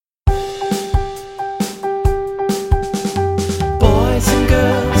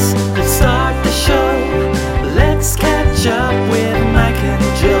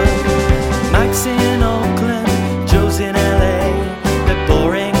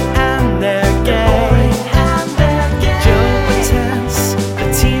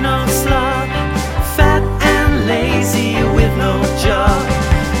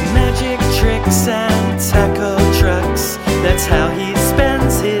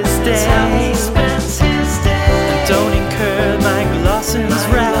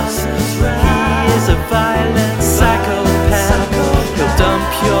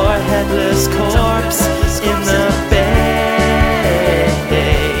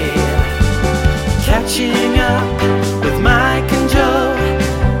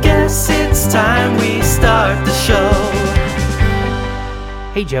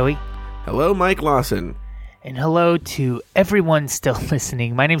Hey, Joey. Hello, Mike Lawson. And hello to everyone still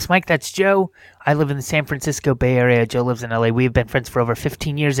listening. My name's Mike. That's Joe. I live in the San Francisco Bay Area. Joe lives in LA. We've been friends for over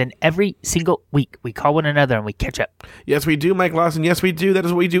 15 years, and every single week we call one another and we catch up. Yes, we do, Mike Lawson. Yes, we do. That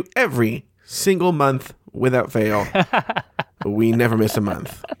is what we do every single month without fail. We never miss a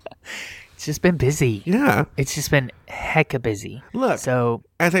month. It's just been busy. Yeah. It's just been hecka busy. Look, so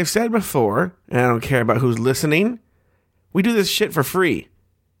as I've said before, and I don't care about who's listening, we do this shit for free.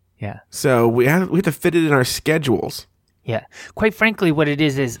 yeah. So we have to fit it in our schedules. Yeah. Quite frankly, what it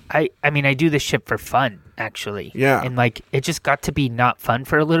is I do this shit for fun, actually. Yeah. And, it just got to be not fun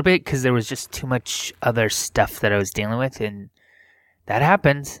for a little bit because there was just too much other stuff that I was dealing with, and that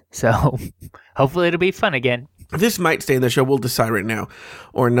happens. So hopefully it'll be fun again. This might stay in the show. We'll decide right now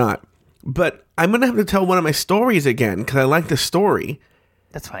or not. But I'm going to have to tell one of my stories again because I like the story.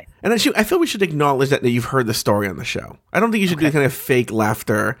 That's fine. And I feel we should acknowledge that you've heard the story on the show. I don't think you should do kind of fake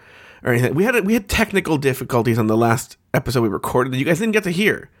laughter or anything. We had technical difficulties on the last episode we recorded that you guys didn't get to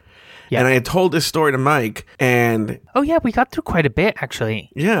hear. Yeah. And I had told this story to Mike, and oh yeah, we got through quite a bit actually.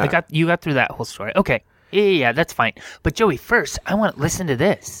 Yeah, you got through that whole story. Okay, yeah, that's fine. But Joey, first I want to listen to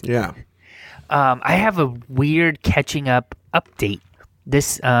this. Yeah, I have a weird catching up update.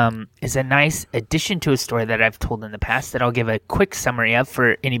 This is a nice addition to a story that I've told in the past that I'll give a quick summary of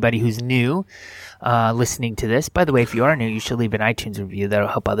for anybody who's new listening to this. By the way, if you are new, you should leave an iTunes review. That'll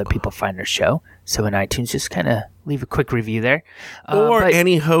help other people find our show. So in iTunes, just kind of leave a quick review there. Or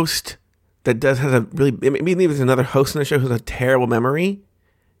any host that has a really, maybe there's another host on the show who has a terrible memory.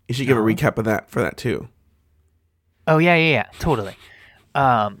 You should give a recap of that for that too. Oh, yeah, totally.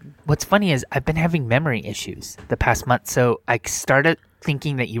 What's funny is I've been having memory issues the past month. So I started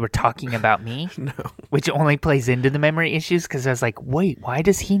thinking that you were talking about me, No. Which only plays into the memory issues because I was like, wait, why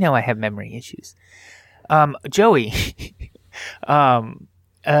does he know I have memory issues? Joey,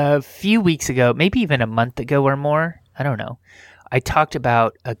 a few weeks ago, maybe even a month ago or more, I don't know, I talked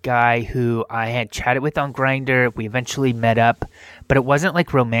about a guy who I had chatted with on Grindr. We eventually met up, but it wasn't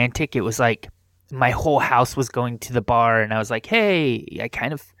like romantic. It was like my whole house was going to the bar, and I was like, hey, I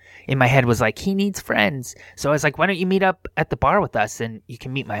kind of in my head was like, he needs friends. So I was like, why don't you meet up at the bar with us and you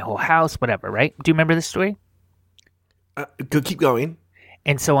can meet my whole house, whatever, right? Do you remember this story? Keep going.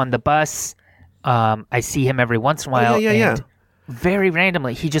 And so on the bus, I see him every once in a while. Yeah. Very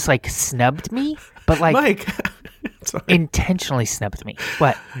randomly, he just snubbed me, but Mike. intentionally snubbed me.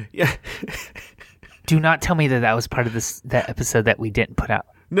 What? Yeah. Do not tell me that was part of that episode that we didn't put out.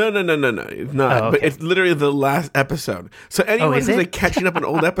 No. It's not. Oh, okay. But it's literally the last episode. So anyone who's catching up on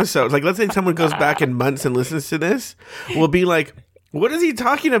old episodes, let's say someone goes back in months and listens to this, will be like, what is he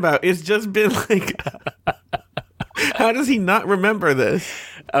talking about? It's just been how does he not remember this?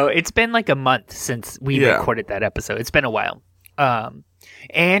 Oh, it's been a month since we recorded that episode. It's been a while.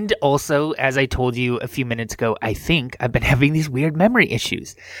 And also, as I told you a few minutes ago, I think I've been having these weird memory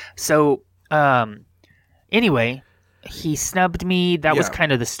issues. So, anyway, he snubbed me. That was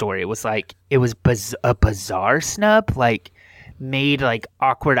kind of the story. It was a bizarre snub, made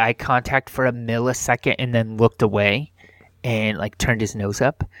awkward eye contact for a millisecond and then looked away and turned his nose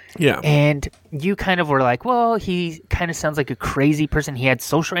up. Yeah. And you kind of were like, well, he kind of sounds like a crazy person. He had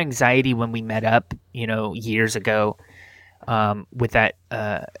social anxiety when we met up, years ago, with that,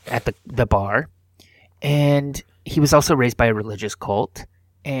 at the bar. And he was also raised by a religious cult.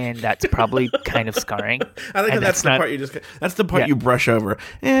 And that's probably kind of scarring. I think that's the part that's the part you brush over.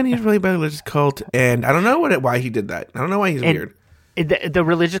 And he's really by a religious cult. And I don't know why he did that. I don't know why he's weird. The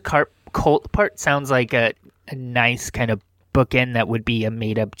religious cult part sounds like a nice kind of bookend that would be a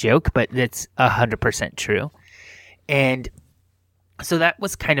made up joke, but it's 100% true. And so that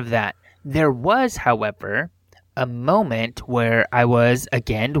was kind of that. There was, however, a moment where I was,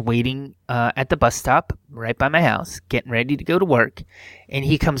 again, waiting at the bus stop right by my house, getting ready to go to work, and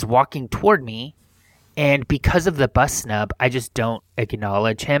he comes walking toward me, and because of the bus snub, I just don't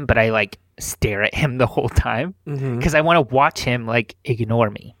acknowledge him, but I, stare at him the whole time, because I want to watch him, ignore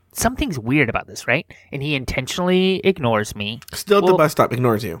me. Something's weird about this, right? And he intentionally ignores me. Still at the bus stop,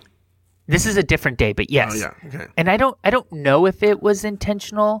 ignores you. This is a different day, but yes. Oh, yeah, okay. And I don't know if it was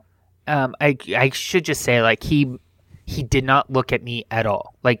intentional. I should just say he did not look at me at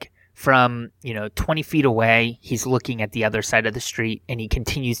all. From 20 feet away, he's looking at the other side of the street, and he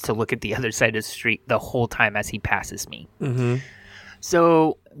continues to look at the other side of the street the whole time as he passes me. Mm-hmm.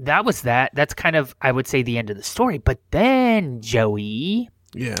 So that was that. That's kind of, I would say, the end of the story. But then Joey,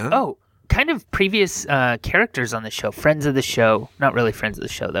 kind of previous characters on the show, friends of the show, not really friends of the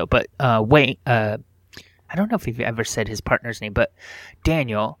show though, but Wayne. I don't know if you've ever said his partner's name, but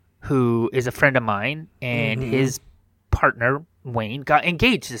Daniel, who is a friend of mine, and his partner Wayne got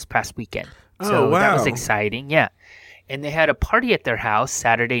engaged this past weekend. So that was exciting. Yeah. And they had a party at their house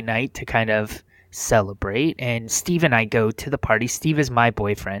Saturday night to kind of celebrate. And Steve and I go to the party. Steve is my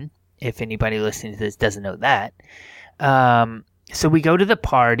boyfriend, if anybody listening to this doesn't know that. So we go to the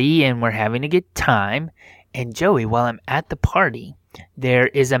party and we're having a good time. And Joey, while I'm at the party, there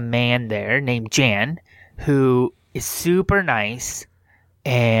is a man there named Jan who is super nice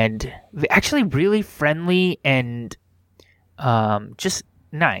and actually really friendly and just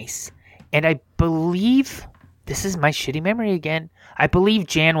nice. And I believe, this is my shitty memory again, I believe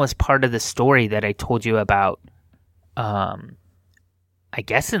Jan was part of the story that I told you about, I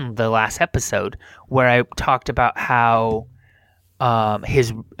guess in the last episode, where I talked about how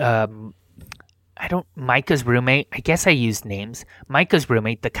Micah's roommate, I guess I used names, Micah's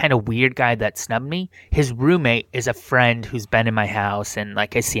roommate, the kind of weird guy that snubbed me, his roommate is a friend who's been in my house and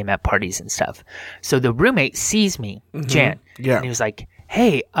like I see him at parties and stuff. So the roommate sees me, Jan, and he was like,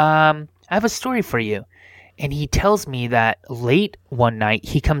 hey, I have a story for you. And he tells me that late one night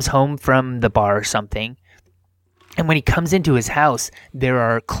he comes home from the bar or something. And when he comes into his house, there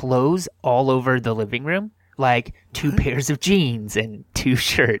are clothes all over the living room, like 2 pairs of jeans and 2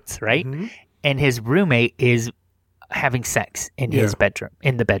 shirts, right? Mm-hmm. And his roommate is having sex in his bedroom,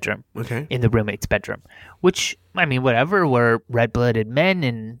 in the bedroom, in the roommate's bedroom. Which, I mean, whatever, we're red-blooded men,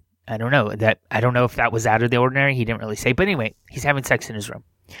 and I don't know if that was out of the ordinary. He didn't really say, but anyway, he's having sex in his room.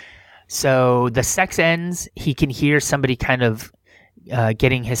 So the sex ends. He can hear somebody kind of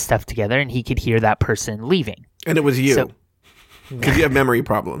getting his stuff together, and he could hear that person leaving. And it was you, because you have memory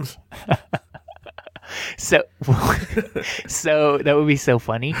problems. So that would be so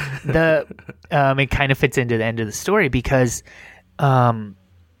funny. It kind of fits into the end of the story because Jan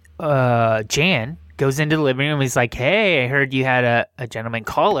goes into the living room. He's like, hey, I heard you had a gentleman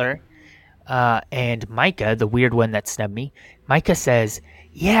caller. And Micah, the weird one that snubbed me, Micah says,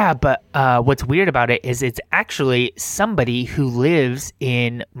 yeah, but what's weird about it is it's actually somebody who lives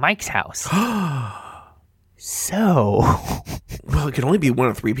in Mike's house. So. Well, it could only be one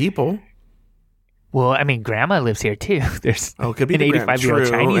of 3 people. Well, I mean, Grandma lives here too. There's it could be an 85-year-old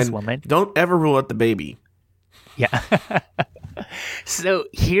Chinese woman. Don't ever rule out the baby. Yeah. So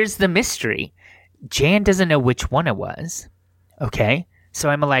here's the mystery. Jan doesn't know which one it was. Okay. So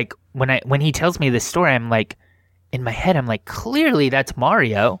I'm like, when he tells me this story, I'm like, in my head, I'm like, clearly that's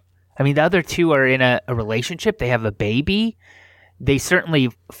Mario. I mean, the other 2 are in a relationship. They have a baby. They certainly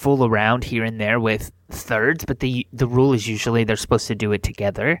fool around here and there with thirds, but the rule is usually they're supposed to do it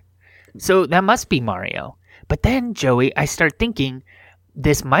together. So that must be Mario. But then, Joey, I start thinking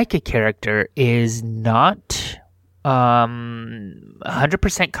this Micah character is not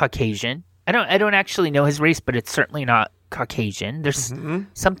 100% Caucasian. I don't actually know his race, but it's certainly not Caucasian. There's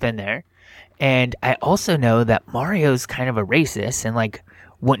something there. And I also know that Mario's kind of a racist and like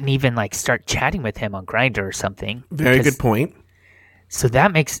wouldn't even like start chatting with him on Grindr or something. Very good point. So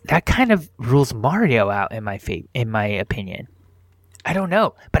that kind of rules Mario out in my opinion. I don't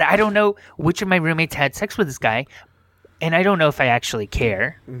know, but I don't know which of my roommates had sex with this guy, and I don't know if I actually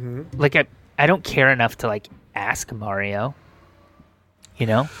care. Mm-hmm. Like I don't care enough to like ask Mario. You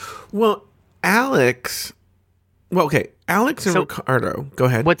know? Well, Alex and Ricardo. Go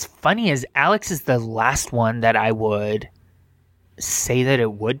ahead. What's funny is Alex is the last one that I would say that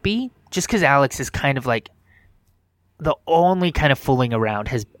it would be, just because Alex is kind of like the only kind of fooling around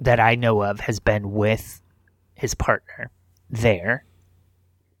that I know of has been with his partner there.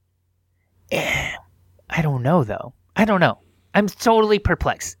 I don't know, though. I don't know. I'm totally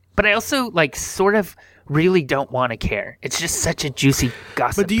perplexed. But I also, like, sort of really don't want to care. It's just such a juicy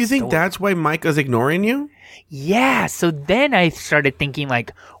gossip But do you think that's why Micah's ignoring you? Yeah. So then I started thinking,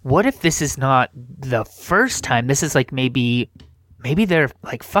 like, what if this is not the first time? This is, like, maybe they're,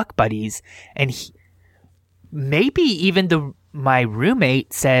 like, fuck buddies. And maybe even my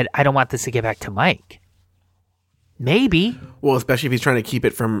roommate said, I don't want this to get back to Mike. Maybe. Well, especially if he's trying to keep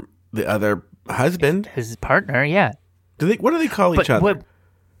it from the other husband. His partner, yeah. What do they call each other?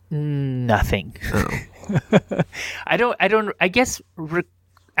 Nothing. Oh. I guess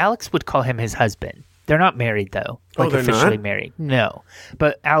Alex would call him his husband. They're not married, though. Like, they're officially not? Married. No.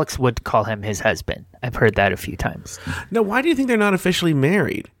 But Alex would call him his husband. I've heard that a few times. Now, why do you think they're not officially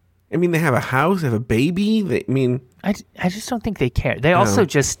married? I mean, they have a house, they have a baby. I just don't think they care. They also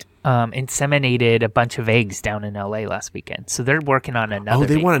just inseminated a bunch of eggs down in LA last weekend. So they're working on another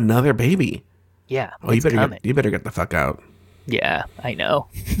baby. Want another baby? Yeah. Oh, you better get the fuck out. Yeah, I know.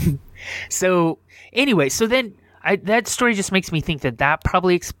 So anyway, then that story just makes me think that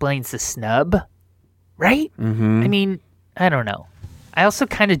probably explains the snub, right? Mm-hmm. I mean, I don't know. I also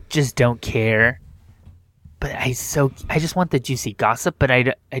kind of just don't care. but I just want the juicy gossip, but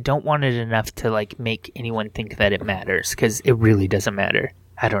I don't want it enough to like make anyone think that it matters, because it really doesn't matter.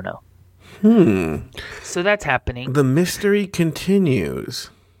 I don't know. So that's happening. The mystery continues.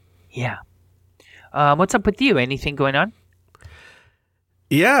 Yeah. What's up with you? Anything going on?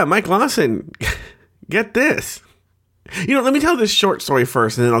 Yeah, Mike Lawson. Get this. Let me tell this short story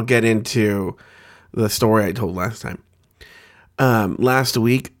first, and then I'll get into the story I told last time. Last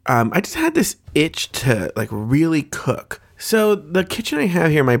week, I just had this itch to like really cook. So the kitchen I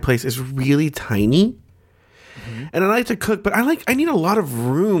have here in my place is really tiny, and I like to cook, but I need a lot of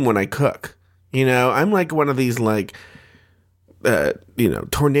room when I cook. I'm like one of these like,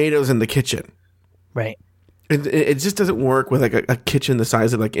 tornadoes in the kitchen. Right. It just doesn't work with like a kitchen the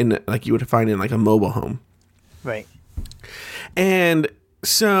size of like you would find in like a mobile home. Right. And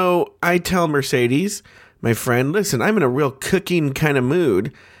so I tell Mercedes, my friend, listen, I'm in a real cooking kind of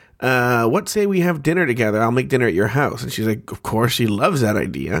mood. What say we have dinner together? I'll make dinner at your house. And she's like, of course, she loves that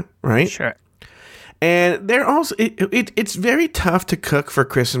idea, right? Sure. And they're also, it's very tough to cook for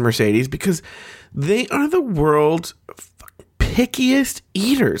Chris and Mercedes because they are the world's pickiest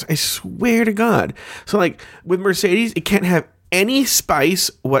eaters. I swear to God. So like with Mercedes, it can't have any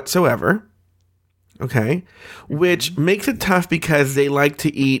spice whatsoever. Okay. Which makes it tough because they like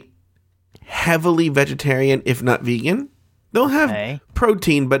to eat heavily vegetarian, if not vegan. They'll have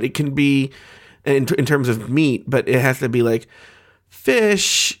protein, but it can be in terms of meat, but it has to be like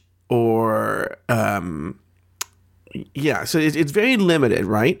fish or so it's very limited,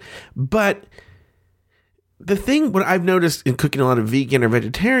 right? But the thing, what I've noticed in cooking a lot of vegan or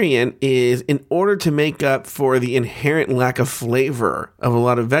vegetarian is in order to make up for the inherent lack of flavor of a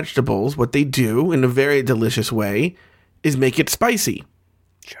lot of vegetables, what they do in a very delicious way is make it spicy.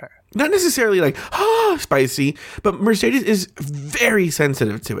 Sure. Not necessarily like, spicy, but Mercedes is very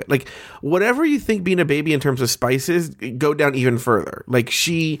sensitive to it. Like, whatever you think being a baby in terms of spices, go down even further. Like,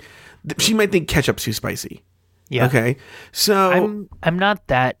 she might think ketchup's too spicy. Yeah. Okay? So... I'm not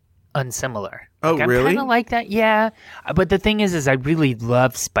that unsimilar. Oh, like, I'm really? kind of like that, yeah. But the thing is I really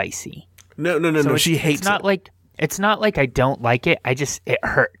love spicy. No. She hates it. It's not like I don't like it. It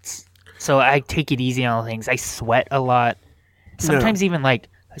hurts. So I take it easy on all things. I sweat a lot. Sometimes even like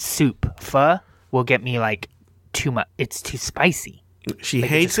soup, pho will get me like too much. It's too spicy. She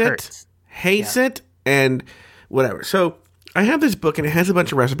hates it, and whatever. So I have this book, and it has a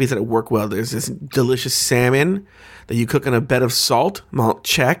bunch of recipes that work well. There's this delicious salmon that you cook on a bed of salt.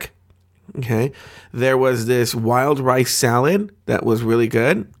 Check. Okay. There was this wild rice salad that was really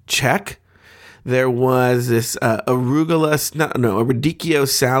good. Check. There was this a radicchio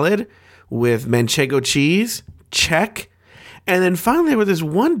salad with manchego cheese. Check. And then finally there was this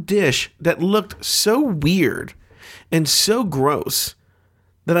one dish that looked so weird and so gross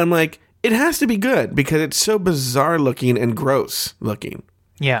that I'm like, it has to be good because it's so bizarre looking and gross looking.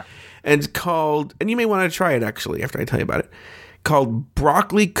 Yeah. And it's called, and you may want to try it actually after I tell you about it, called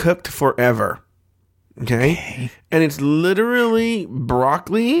Broccoli Cooked Forever. Okay? And it's literally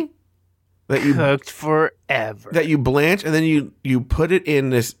broccoli that you cooked forever. That you blanch, and then you put it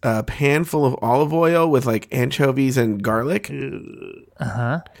in this pan full of olive oil with like anchovies and garlic.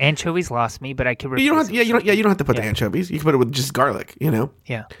 Anchovies lost me, but I could. You don't have to put the anchovies. You can put it with just garlic.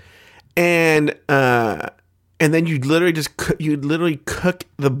 Yeah. And then you literally cook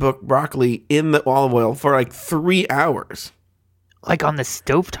the broccoli in the olive oil for like 3 hours. Like on the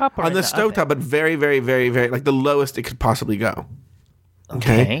stovetop? Or on the stovetop, but very, very, very, very, like the lowest it could possibly go.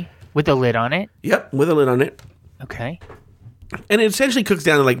 Okay. With a lid on it? Yep, with a lid on it. Okay. And it essentially cooks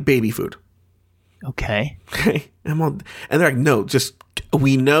down to like baby food. Okay. Okay. And they're like, no,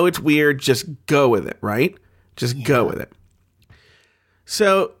 we know it's weird, just go with it, right? Just go with it.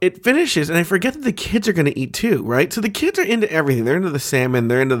 So it finishes, and I forget that the kids are going to eat too, right? So the kids are into everything. They're into the salmon.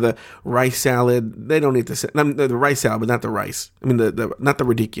 They're into the rice salad. They don't eat the rice salad, but not the rice. I mean, not the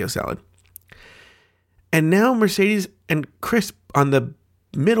radicchio salad. And now Mercedes and Chris on the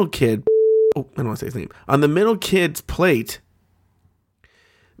middle kid. Oh, I don't want to say his name. On the middle kid's plate,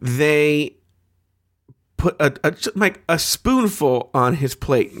 they put a spoonful on his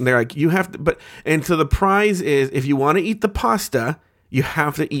plate. And they're like, you have to. And so the prize is, if you want to eat the pasta, you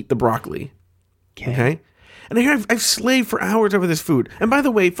have to eat the broccoli. Okay? And here I've slaved for hours over this food. And by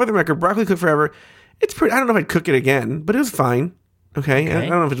the way, for the record, Broccoli Cooked Forever, it's pretty. I don't know if I'd cook it again, but it was fine. Okay? I don't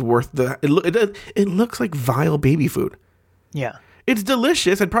know if it's worth it looks like vile baby food. Yeah. It's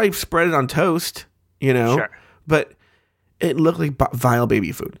delicious. I'd probably spread it on toast, Sure. But it looked like vile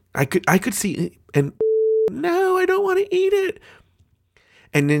baby food. I could see, and no, I don't want to eat it.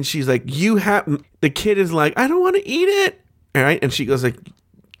 And then she's like, the kid is like, I don't want to eat it. All right. And she goes like,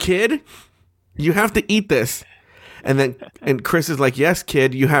 kid, You have to eat this. And Chris is like, yes,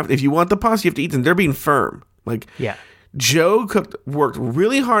 kid, if you want the pasta, you have to eat them. They're being firm. Like, Yeah. Joe worked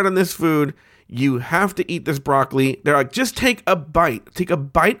really hard on this food. You have to eat this broccoli. They're like, just take a bite. Take a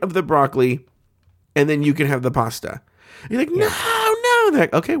bite of the broccoli, and then you can have the pasta. You're like, no. They're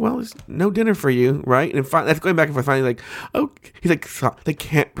like, okay, well, there's no dinner for you, right? And that's going back and forth. Finally, like, oh, he's like, stop. They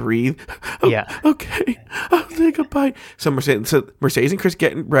can't breathe. Oh, Yeah. Okay, I'll take a bite. So Mercedes and Chris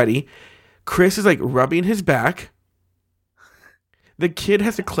getting ready. Chris is like rubbing his back. The kid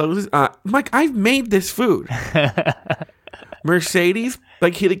has to close his eyes. Mike, I've made this food. Mercedes,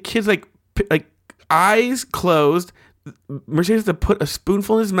 the kid's like eyes closed. Mercedes has to put a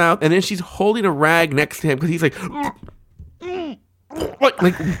spoonful in his mouth, and then she's holding a rag next to him because he's like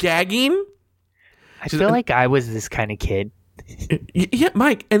gagging. I feel like I was this kind of kid. Yeah,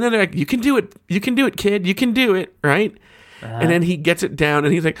 Mike. And then they're like, you can do it. You can do it, kid. You can do it, right? And then he gets it down,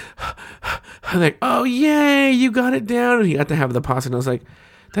 and he's like, I'm like, oh, yay, you got it down. And he got to have the pasta, and I was like,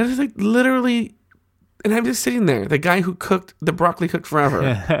 that is like literally, and I'm just sitting there, the guy who cooked the broccoli cooked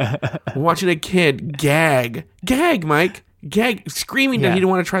forever, watching a kid gag, Mike, screaming that he didn't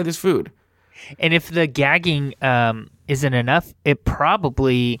want to try this food. And if the gagging isn't enough, it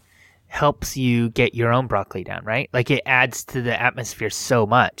probably helps you get your own broccoli down, right? Like it adds to the atmosphere so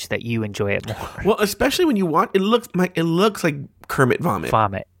much that you enjoy it more. Well, especially when you want, it looks like Kermit vomit.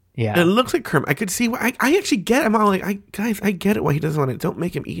 Yeah. It looks like Kermit. I could see why. I actually get it. I'm all like, I get it why he doesn't want it. Don't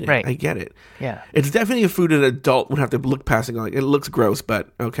make him eat it. Right. I get it. Yeah. It's definitely a food an adult would have to look past and go like, it looks gross, but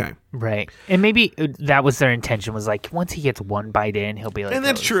okay. Right. And maybe that was their intention, was like, once he gets one bite in, he'll be like, and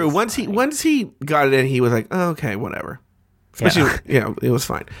that's true. Once he got it in, he was like, oh, okay, whatever. Especially, it was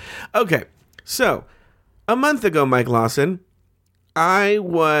fine. Okay. So, a month ago, Mike Lawson, I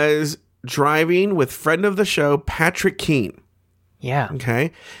was driving with friend of the show, Patrick Keene. Yeah.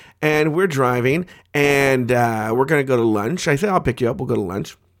 Okay. And we're driving, and we're going to go to lunch. I said, I'll pick you up. We'll go to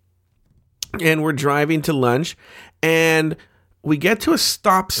lunch. And we're driving to lunch, and we get to a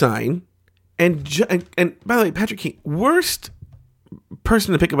stop sign. And by the way, Patrick Keene, worst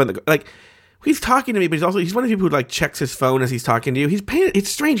person to pick up on the, he's talking to me, but he's one of the people who checks his phone as he's talking to you. It's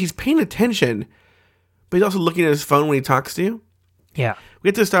strange. He's paying attention, but he's also looking at his phone when he talks to you. Yeah. We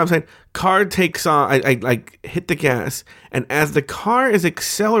get to the stop sign. Car takes off. I hit the gas, and as the car is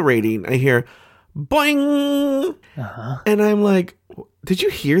accelerating, I hear boing, and I'm like, "Did you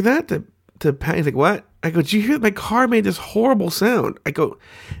hear that?" To Pat, he's like, "What?" I go, "Did you hear that? My car made this horrible sound?" I go,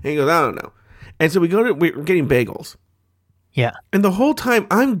 and he goes, "I don't know." And so we're getting bagels. Yeah. And the whole time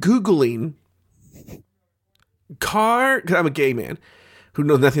I'm Googling car, because I'm a gay man who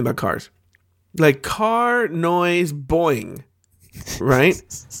knows nothing about cars, like car noise boing. Right?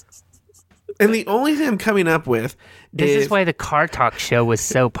 And the only thing I'm coming up with is why the Car Talk show was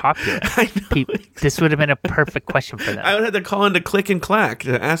so popular. I know. This would have been a perfect question for them. I would have to call into Click and Clack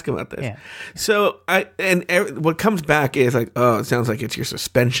to ask about this. Yeah. So what comes back is like, oh, it sounds like it's your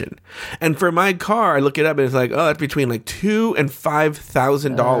suspension. And for my car, I look it up and it's like, oh, that's between like $2,000 and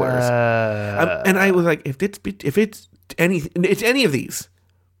 $5,000. And I was like, if it's any of these.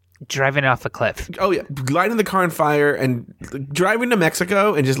 Driving off a cliff. Oh, yeah. Lighting the car on fire and driving to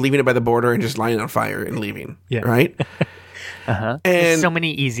Mexico and just leaving it by the border and just lighting it on fire and leaving. Yeah. Right? And there's so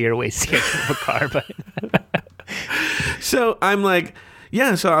many easier ways to get rid of a car. But so I'm like,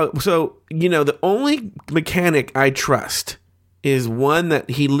 yeah. So the only mechanic I trust is one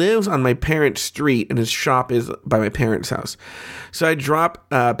that he lives on my parents' street and his shop is by my parents' house. So I drop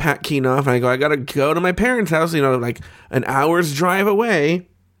Pat Keene off and I go, I got to go to my parents' house, like an hour's drive away.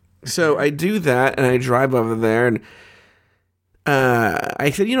 So I do that, and I drive over there, and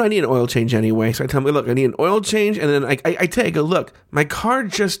I said, I need an oil change anyway. So I tell him, look, I need an oil change, and then I go, look, my car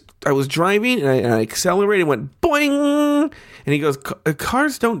I was driving, and I accelerated, and went boing, and he goes,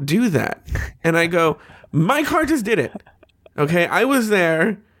 cars don't do that. And I go, my car just did it. Okay, I was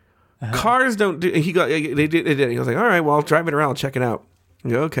there. Cars don't do. He goes, they did it. He goes like, all right, well, I'll drive it around, I'll check it out. I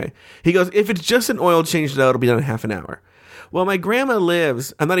go, okay. He goes, if it's just an oil change, though, it'll be done in half an hour. Well, my grandma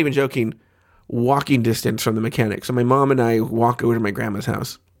lives, I'm not even joking, walking distance from the mechanic. So my mom and I walk over to my grandma's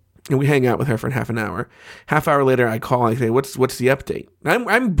house, and we hang out with her for half an hour. Half hour later, I call and I say, what's the update?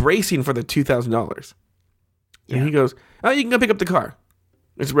 I'm bracing for the $2,000. Yeah. And he goes, oh, you can go pick up the car.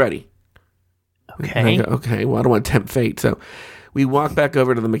 It's ready. Okay. I go, okay, well, I don't want to tempt fate. So we walk back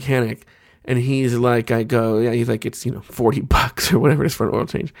over to the mechanic, and he's like, I go, yeah, he's like, it's, $40 or whatever it is for an oil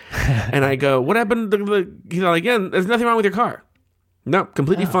change. And I go, what happened to he's like, yeah, there's nothing wrong with your car. No,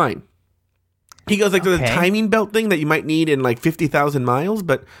 completely fine. He goes like, there's a timing belt thing that you might need in like 50,000 miles,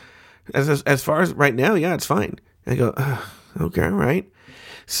 but as far as right now, yeah, it's fine. And I go, okay, all right.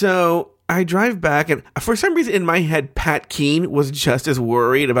 So I drive back, and for some reason in my head, Pat Keene was just as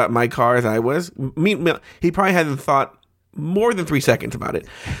worried about my car as I was. He probably hadn't thought more than 3 seconds about it.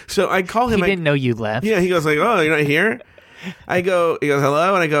 So I call him. He didn't know you left. Yeah, he goes like, "Oh, you're not here?" He goes,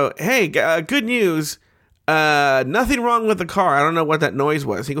 "Hello," and I go, "Hey, good news. Nothing wrong with the car. I don't know what that noise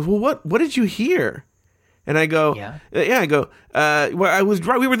was." He goes, "Well, what did you hear?" And I go, "Yeah." I go, "Well,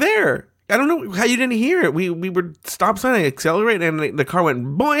 we were there. I don't know how you didn't hear it. We were stop sign. I accelerated, and the car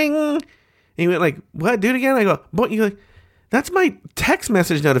went boing." And he went like, "What? Do it again?" I go, "Boing." You're like, "That's my text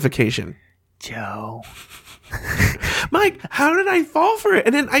message notification." Joe. Mike, how did I fall for it?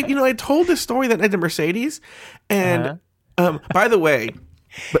 And then I told this story that night to Mercedes, and by the way,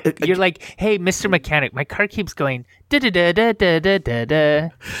 you're like, "Hey, Mr. Mechanic, my car keeps going da da da da da da da da."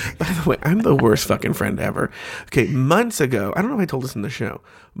 By the way, I'm the worst fucking friend ever. Okay, months ago, I don't know if I told this in the show.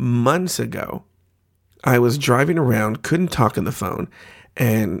 Months ago, I was driving around, couldn't talk on the phone,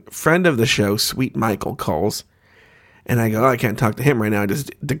 and friend of the show, Sweet Michael, calls, and I go, "I can't talk to him right now." I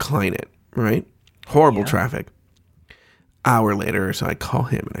just decline it. Right? Horrible traffic. Hour later, so I call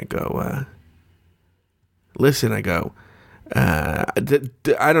him and I go, "Listen," I go, I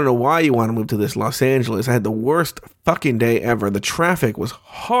don't know why you want to move to this Los Angeles. I had the worst fucking day ever. The traffic was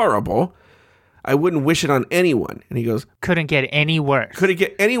horrible. I wouldn't wish it on anyone." And he goes, "Couldn't get any worse." Couldn't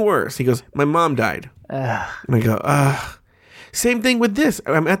get any worse. He goes, "My mom died." And I go, Same thing with this.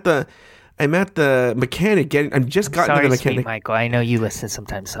 I'm at the mechanic I'm just gotten to the mechanic. Sweet Michael, I know you listen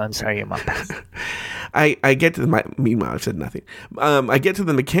sometimes, so I'm sorry your mom passed. I get to meanwhile, I said nothing. I get to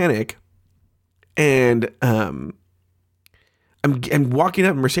the mechanic, and I'm walking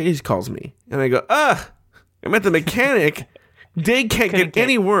up, and Mercedes calls me, and I go, I'm at the mechanic. Day can't get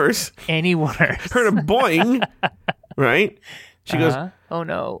any worse. Any worse. Heard a boing, right? She goes, "Oh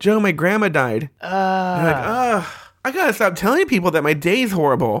no, Joe, my grandma died." I'm like, I gotta stop telling people that my day's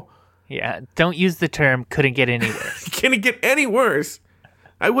horrible. Yeah, don't use the term "couldn't get any worse." Couldn't get any worse.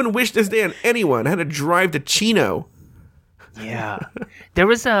 I wouldn't wish this day on anyone. I had to drive to Chino. Yeah. There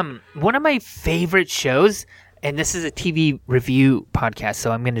was one of my favorite shows, and this is a TV review podcast,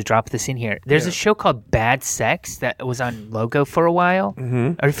 so I'm going to drop this in here. There's a show called Bad Sex that was on Logo for a while.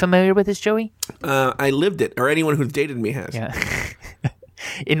 Mm-hmm. Are you familiar with this, Joey? I lived it, or anyone who's dated me has. Yeah.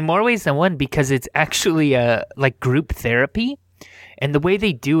 In more ways than one, because it's actually like group therapy. And the way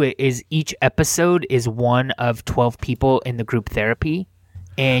they do it is each episode is one of 12 people in the group therapy.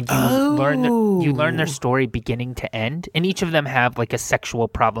 And you learn their story beginning to end. And each of them have like a sexual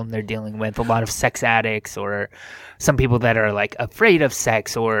problem they're dealing with. A lot of sex addicts, or some people that are like afraid of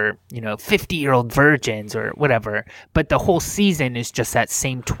sex, or 50-year-old virgins or whatever. But the whole season is just that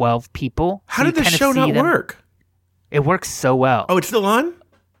same 12 people. How did the show not work? It works so well. Oh, it's still on?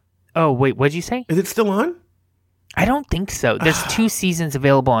 Oh, wait, what'd you say? Is it still on? I don't think so. There's 2 seasons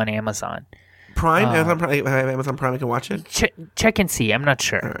available on Amazon. Prime? Amazon Prime, I can watch it? Check and see. I'm not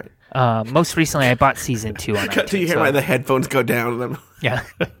sure. All right. Most recently, I bought season 2 on iTunes. Do you hear the headphones go down? Yeah.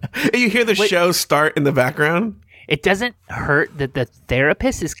 And you hear the show start in the background? It doesn't hurt that the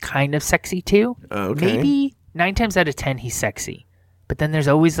therapist is kind of sexy too. Okay. Maybe 9 times out of 10 he's sexy. But then there's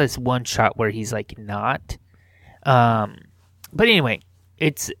always this one shot where he's like not. But anyway,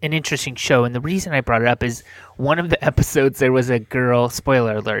 it's an interesting show, and the reason I brought it up is one of the episodes there was a girl,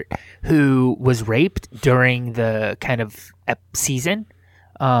 spoiler alert, who was raped during the kind of season.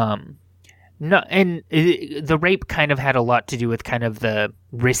 The rape kind of had a lot to do with kind of the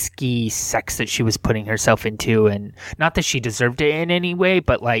risky sex that she was putting herself into, and not that she deserved it in any way,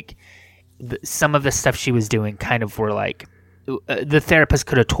 but like some of the stuff she was doing kind of were like, the therapist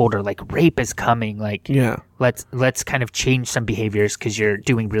could have told her like rape is coming, like let's kind of change some behaviors because you're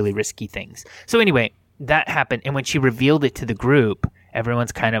doing really risky things. So anyway, that happened, and when she revealed it to the group,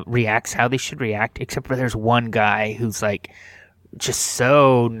 everyone's kind of reacts how they should react, except for there's one guy who's like just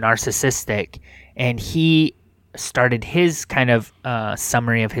so narcissistic, and he started his kind of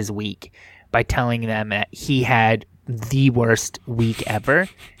summary of his week by telling them that he had the worst week ever,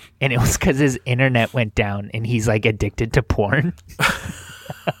 and it was because his internet went down and he's like addicted to porn.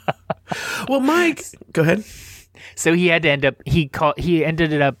 Well, Mike, go ahead. So he had to he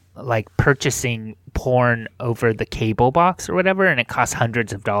ended up like purchasing porn over the cable box or whatever, and it cost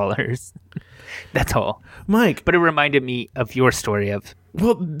hundreds of dollars. That's all, Mike. But it reminded me of your story of.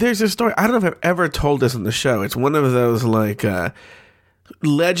 Well, there's a story. I don't know if I've ever told this on the show. It's one of those like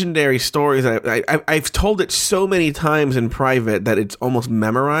legendary stories. I've told it so many times in private that it's almost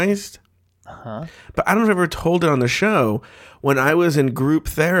memorized. Uh-huh. But I don't know if I've ever told it on the show. When I was in group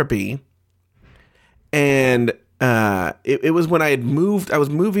therapy, and it was when I had moved. I was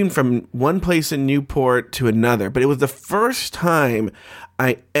moving from one place in Newport to another, but it was the first time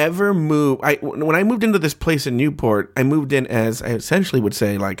I ever moved. When I moved into this place in Newport, I moved in as, I essentially would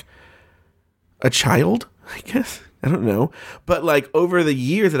say, like a child, I guess. I don't know. But like over the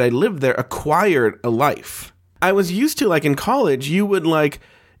years that I lived there, acquired a life. I was used to, like in college, you would like,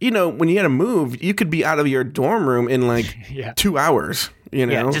 when you had to move, you could be out of your dorm room in like 2 hours.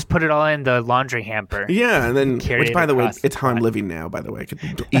 Yeah, just put it all in the laundry hamper. Yeah, and then, which by the way, it's how I'm living now, by the way. I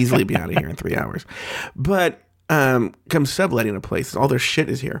could easily be out of here in 3 hours. But come subletting a place, all their shit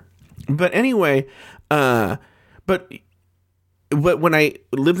is here. But anyway, but when I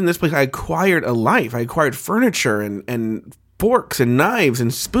lived in this place, I acquired a life. I acquired furniture and forks and knives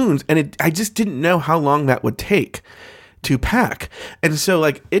and spoons, and I just didn't know how long that would take to pack. And so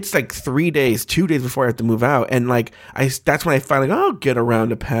like it's like 2 days before I have to move out, and like that's when I finally go, I'll get around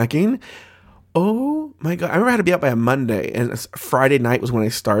to packing. Oh my god, I remember I had to be out by a Monday, and Friday night was when I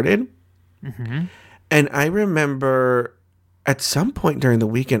started. And I remember at some point during the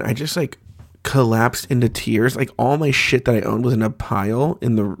weekend I just like collapsed into tears. Like all my shit that I owned was in a pile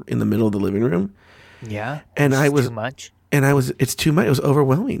in the middle of the living room. And I was too much. And it's too much. It was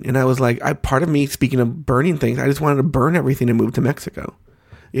overwhelming. And I was like, part of me, speaking of burning things, I just wanted to burn everything and move to Mexico,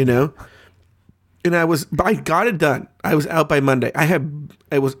 And I got it done. I was out by Monday.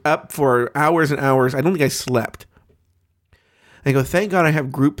 I was up for hours and hours. I don't think I slept. I go, thank God I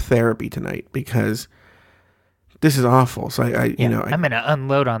have group therapy tonight because this is awful. So I'm going to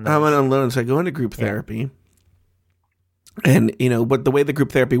unload on them. I'm going to unload. So I go into group therapy. And, but the way the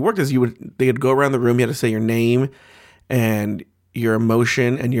group therapy worked is they'd go around the room. You had to say your name and your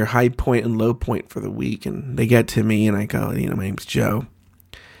emotion and your high point and low point for the week. And they get to me and I go, my name's Joe.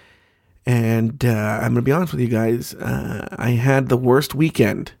 And I'm going to be honest with you guys. I had the worst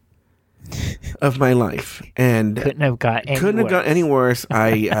weekend of my life. And couldn't have got any worse.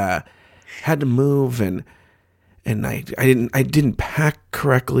 I had to move and I didn't pack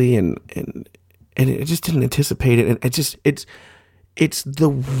correctly and it just didn't anticipate it. And it's the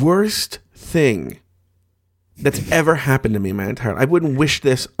worst thing that's ever happened to me in my entire life. I wouldn't wish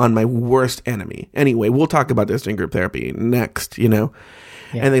this on my worst enemy. Anyway, we'll talk about this in group therapy next, Yeah.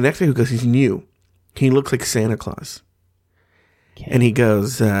 And the next guy who goes, he's new. He looks like Santa Claus. Okay. And he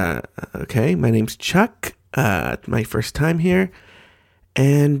goes, okay, my name's Chuck. My first time here.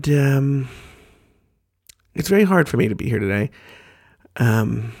 And it's very hard for me to be here today.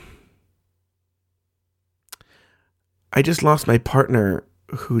 I just lost my partner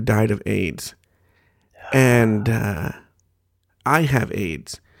who died of AIDS. And I have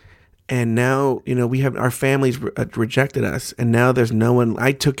AIDS. And now, we have our families rejected us. And now there's no one.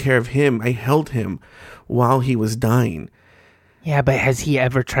 I took care of him. I held him while he was dying. Yeah, but has he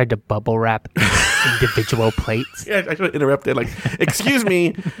ever tried to bubble wrap individual plates? Yeah, I should have interrupted. Like, excuse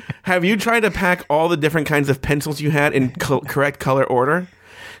me, have you tried to pack all the different kinds of pencils you had in correct color order?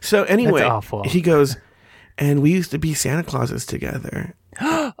 So anyway, that's awful. He goes, and we used to be Santa Clauses together.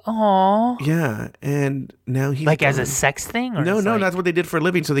 Aww. Yeah, and now he's like gone. As a sex thing? Or no, that's what they did for a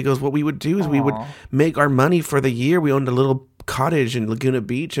living. So he goes, what we would do is we would make our money for the year. We owned a little cottage in Laguna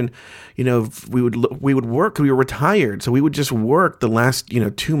Beach, and we would work. We were retired, so we would just work the last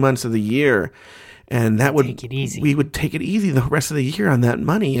 2 months of the year, and that would take it easy. We would take it easy the rest of the year on that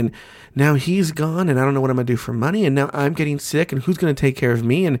money. And now he's gone, and I don't know what I'm gonna do for money. And now I'm getting sick, and who's gonna take care of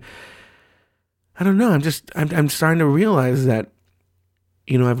me? And I don't know. I'm starting to realize that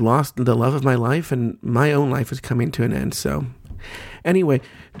I've lost the love of my life, and my own life is coming to an end. So anyway,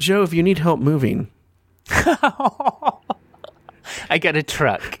 Joe, if you need help moving. I got a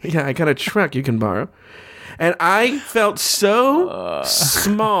truck. Yeah, I got a truck you can borrow. And I felt so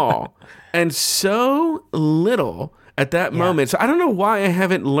small and so little at that moment. So I don't know why I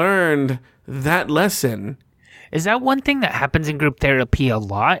haven't learned that lesson. Is that one thing that happens in group therapy a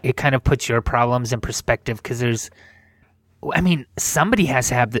lot? It kind of puts your problems in perspective because somebody has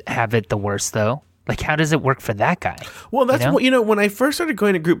to have it the worst, though. Like, how does it work for that guy? Well, that's what, when I first started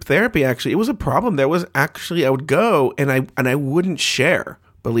going to group therapy, actually, it was a problem. There was actually, I would go and I wouldn't share,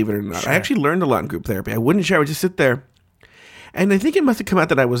 believe it or not. Sure. I actually learned a lot in group therapy. I wouldn't share. I would just sit there. And I think it must have come out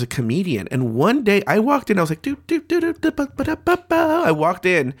that I was a comedian. And one day I walked in, I was like, I walked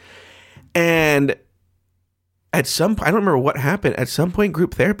in, and at some point, I don't remember what happened. At some point,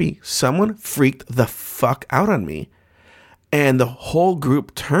 group therapy, someone freaked the fuck out on me. And the whole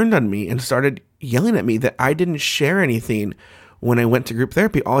group turned on me and started yelling at me that I didn't share anything when I went to group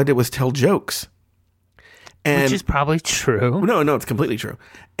therapy. All I did was tell jokes. Which is probably true. No, it's completely true.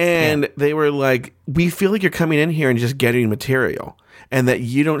 And they were like, we feel like you're coming in here and just getting material, and that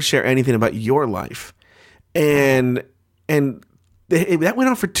you don't share anything about your life. and that went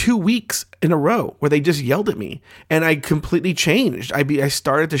on for 2 weeks in a row where they just yelled at me, and I completely changed. I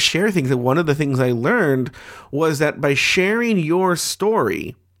started to share things, and one of the things I learned was that by sharing your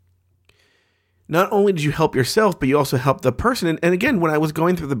story, not only did you help yourself, but you also helped the person. And again, when I was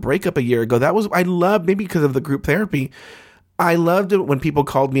going through the breakup a year ago, I loved, maybe because of the group therapy, I loved it when people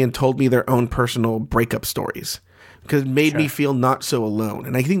called me and told me their own personal breakup stories, because it made me feel not so alone.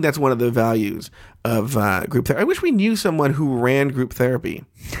 And I think that's one of the values of group therapy. I wish we knew someone who ran group therapy.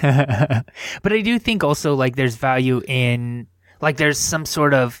 But I do think also, like, there's value in, like, there's some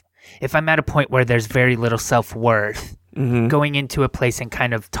sort of, if I'm at a point where there's very little self-worth, going into a place and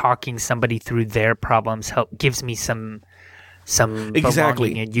kind of talking somebody through their problems gives me some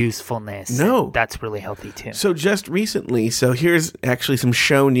belonging and usefulness. No. And that's really healthy too. So just recently, here's actually some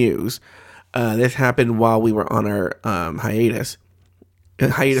show news. This happened while we were on our hiatus.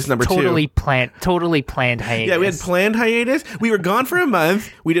 Hiatus number 2. Totally planned hiatus. Yeah, we had planned hiatus. We were gone for a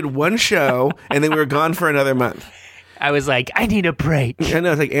month. We did one show, and then we were gone for another month. I was like, I need a break. I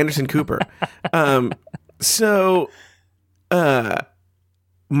know, it's like Anderson Cooper.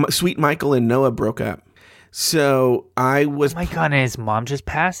 Sweet Michael and Noah broke up. So I was... Oh my God, and his mom just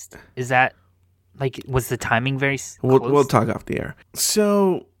passed? Is that, like, was the timing very close? We'll talk off the air.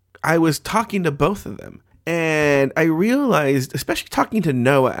 So I was talking to both of them, and I realized, especially talking to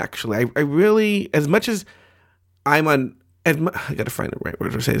Noah, actually, I really, as much as I'm on... I got to find the right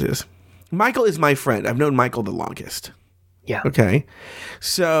word to say this. Michael is my friend. I've known Michael the longest. Yeah. Okay.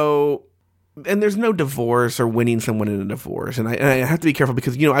 So... And there's no divorce or winning someone in a divorce. And I have to be careful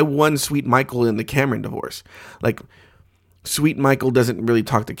because, I won Sweet Michael in the Cameron divorce. Like, Sweet Michael doesn't really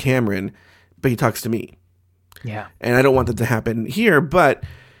talk to Cameron, but he talks to me. Yeah. And I don't want that to happen here, but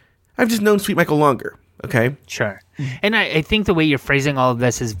I've just known Sweet Michael longer. Okay? Sure. And I think the way you're phrasing all of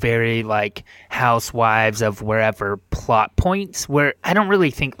this is very, like, Housewives of wherever plot points, where I don't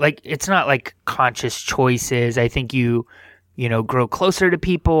really think, like, it's not like conscious choices. I think you grow closer to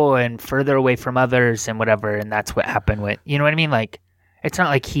people and further away from others and whatever. And that's what happened with, you know what I mean? Like, it's not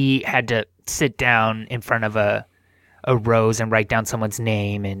like he had to sit down in front of a rose and write down someone's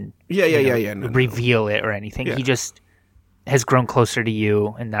name and reveal it or anything. Yeah. He just has grown closer to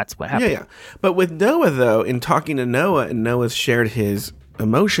you, and that's what happened. Yeah. But with Noah, though, in talking to Noah, and Noah's shared his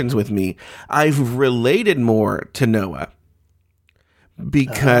emotions with me, I've related more to Noah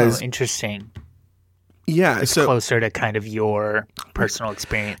because... Oh, interesting. Yeah, it's closer to kind of your personal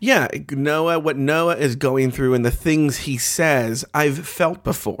experience. Yeah, what Noah is going through and the things he says, I've felt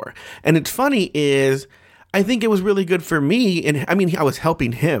before. And it's funny is, I think it was really good for me, and I mean, I was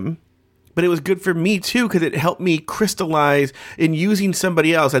helping him, but it was good for me too, because it helped me crystallize in using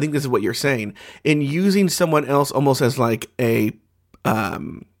somebody else. I think this is what you're saying, in using someone else almost as like a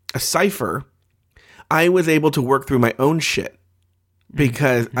cipher. I was able to work through my own shit.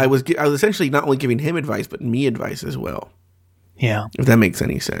 Because I was essentially not only giving him advice, but me advice as well. Yeah. If that makes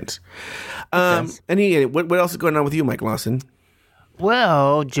any sense. What else is going on with you, Mike Lawson?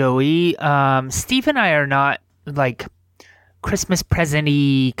 Well, Joey, Steve and I are not like Christmas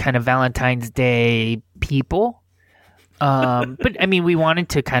present-y kind of Valentine's Day people. But I mean, we wanted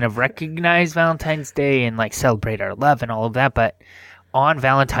to kind of recognize Valentine's Day and like celebrate our love and all of that. But on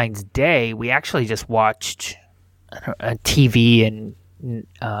Valentine's Day, we actually just watched a TV and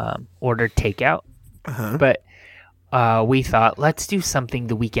ordered takeout. But we thought, let's do something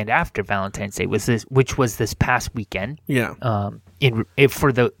the weekend after Valentine's Day, which was this past weekend. Yeah.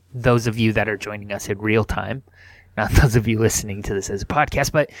 For those of you that are joining us in real time, not those of you listening to this as a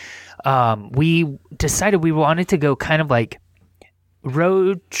podcast, but we decided we wanted to go kind of like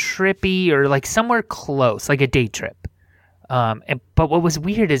road trippy or like somewhere close, like a day trip. But what was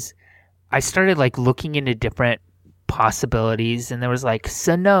weird is I started like looking into different possibilities, and there was like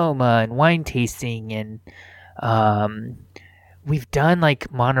Sonoma and wine tasting, and we've done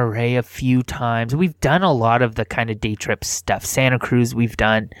like Monterey a few times. We've done a lot of the kind of day trip stuff. Santa Cruz we've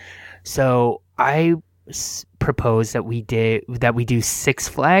done. So I proposed that we do Six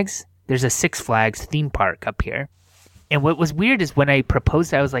Flags. There's a Six Flags theme park up here. And what was weird is when I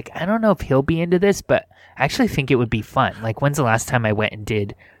proposed, I was like, I don't know if he'll be into this, but I actually think it would be fun. Like, when's the last time I went and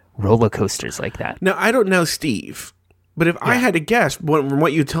did roller coasters like that? Now, I don't know Steve, but if I had to guess, from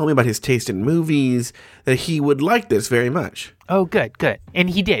what you told me about his taste in movies, that he would like this very much. Oh, good. And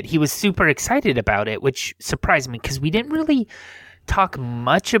he did. He was super excited about it, which surprised me because we didn't really talk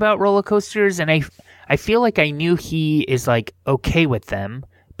much about roller coasters, and I feel like I knew he is like okay with them,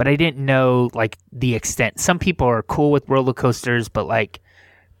 but I didn't know like the extent. Some people are cool with roller coasters, but like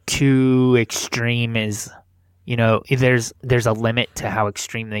too extreme is there's a limit to how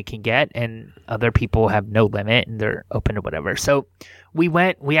extreme they can get, and other people have no limit and they're open to whatever. So we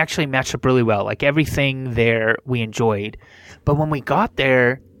actually matched up really well. Like everything there we enjoyed. But when we got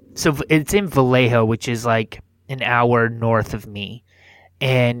there, so it's in Vallejo, which is like an hour north of me.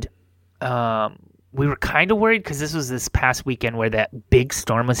 And we were kind of worried because this past weekend where that big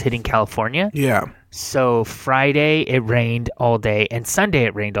storm was hitting California. Yeah. So Friday it rained all day and Sunday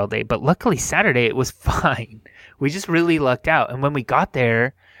it rained all day. But luckily Saturday it was fine. We just really lucked out. And when we got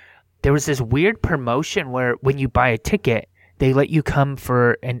there, there was this weird promotion where when you buy a ticket, they let you come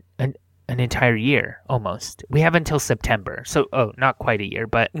for an entire year almost. We have until September. So, not quite a year,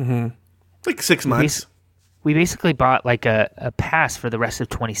 but like 6 months. We basically bought like a pass for the rest of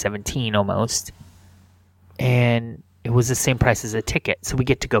 2017 almost. And it was the same price as a ticket. So we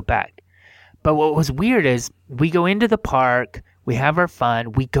get to go back. But what was weird is we go into the park, we have our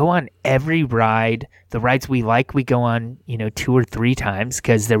fun, we go on every ride. The rides we like, we go on, 2 or 3 times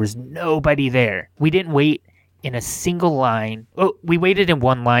because there was nobody there. We didn't wait in a single line. Oh, we waited in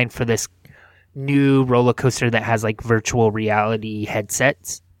one line for this new roller coaster that has like virtual reality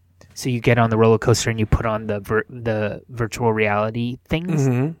headsets. So you get on the roller coaster and you put on the virtual reality things.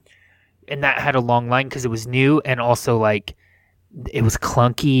 Mm-hmm. And that had a long line because it was new and also like it was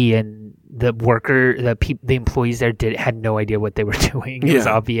clunky and the employees there had no idea what they were doing. It was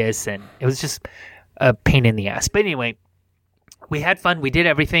obvious and it was just a pain in the ass. But anyway, we had fun. We did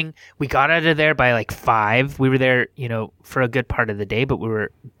everything. We got out of there by like 5. We were there, for a good part of the day, but we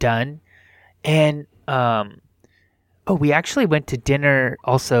were done. And we actually went to dinner.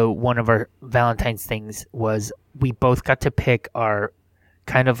 Also, one of our Valentine's things was we both got to pick our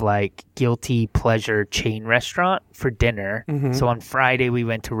kind of like guilty pleasure chain restaurant for dinner. Mm-hmm. So on Friday we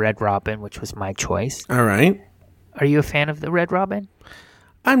went to Red Robin, which was my choice. All right. Are you a fan of the Red Robin?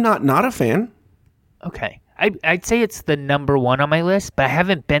 I'm not a fan. Okay. I'd say it's the number 1 on my list, but I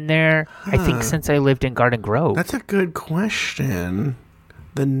haven't been there, I think, since I lived in Garden Grove. That's a good question.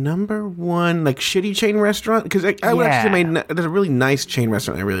 The number 1, like, shitty chain restaurant? Because I would actually say there's a really nice chain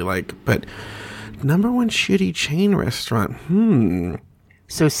restaurant I really like, but number 1 shitty chain restaurant,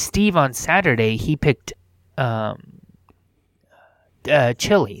 So Steve on Saturday, he picked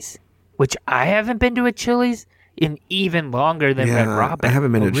Chili's, which I haven't been to a Chili's in even longer than Red Robin. I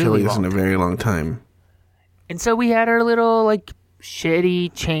haven't been to Chili's in a very long time. And so we had our little like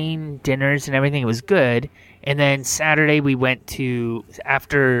shitty chain dinners and everything. It was good. And then Saturday we went to,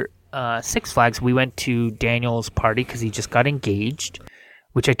 after Six Flags, we went to Daniel's party because he just got engaged,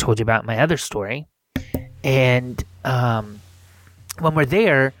 which I told you about in my other story. And when we're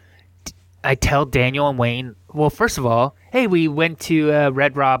there, I tell Daniel and Wayne, well, first of all, hey, we went to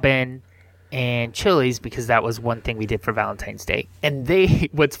Red Robin and Chili's because that was one thing we did for Valentine's Day. And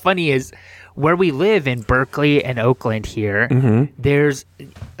what's funny is where we live in Berkeley and Oakland here, there's,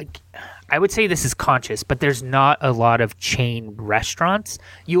 I would say this is conscious, but there's not a lot of chain restaurants.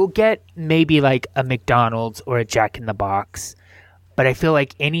 You'll get maybe like a McDonald's or a Jack in the Box, but I feel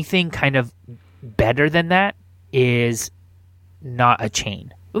like anything kind of better than that is not a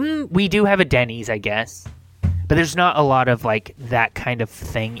chain. We do have a Denny's, I guess, but there's not a lot of like that kind of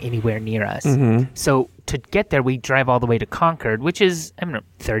thing anywhere near us. So to get there, we drive all the way to Concord, which is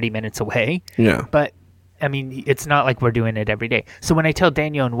 30 minutes away. Yeah. But I mean, it's not like we're doing it every day. So when I tell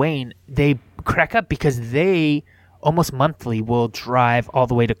Daniel and Wayne, they crack up because they almost monthly will drive all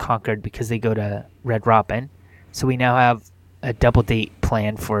the way to Concord because they go to Red Robin. So we now have a double date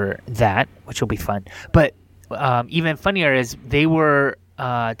plan for that, which will be fun. But even funnier is they were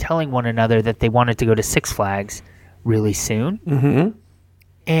telling one another that they wanted to go to Six Flags really soon.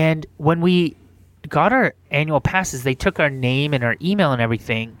 And when we got our annual passes, they took our name and our email and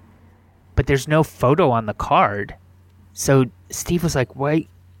everything, but there's no photo on the card. So Steve was like, why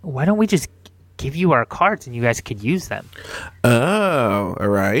don't we just give you our cards and you guys could use them? Oh, all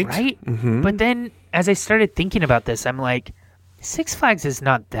right. Right? But then as I started thinking about this, I'm like, Six Flags is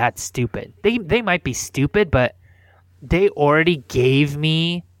not that stupid. They might be stupid, but they already gave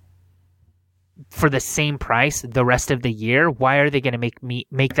me for the same price the rest of the year. Why are they going to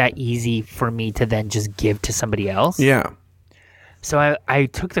make that easy for me to then just give to somebody else? Yeah. So I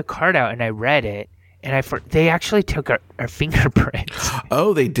took the card out and I read it, and they actually took our fingerprints.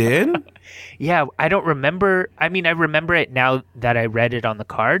 Oh, they did? Yeah, I don't remember. I mean, I remember it now that I read it on the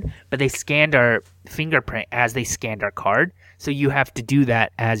card, but they scanned our fingerprint as they scanned our card. So you have to do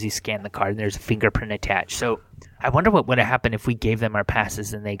that as you scan the card, and there's a fingerprint attached. So I wonder what would have happened if we gave them our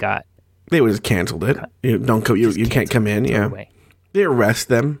passes and they would have canceled it. You don't go. You can't come in. Yeah, they arrest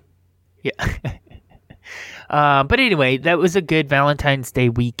them. Yeah. But anyway, that was a good Valentine's Day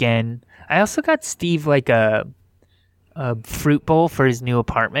weekend. I also got Steve like a fruit bowl for his new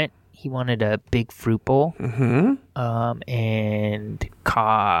apartment. He wanted a big fruit bowl. Mm-hmm. And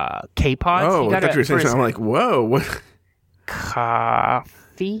K-Pods. Oh, I thought you were saying something. I'm like, whoa. What?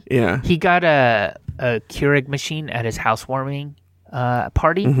 Coffee? Yeah. He got a Keurig machine at his housewarming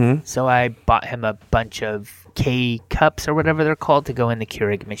party. Mm-hmm. So I bought him a bunch of K-Cups or whatever they're called to go in the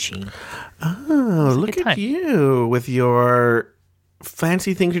Keurig machine. Oh, look at you with your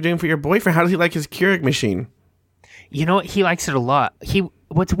fancy things you're doing for your boyfriend. How does he like his Keurig machine? You know what? He likes it a lot.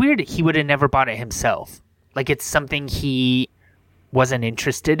 What's weird, he would have never bought it himself. Like, it's something he wasn't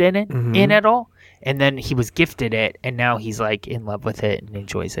interested in at all. And then he was gifted it, and now he's, like, in love with it and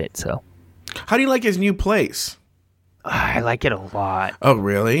enjoys it, so. How do you like his new place? I like it a lot. Oh,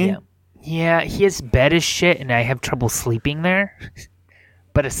 really? Yeah, his bed is shit, and I have trouble sleeping there.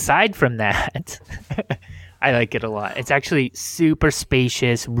 But aside from that, I like it a lot. It's actually super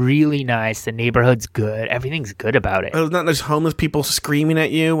spacious, really nice. The neighborhood's good. Everything's good about it. Oh, it's not just homeless people screaming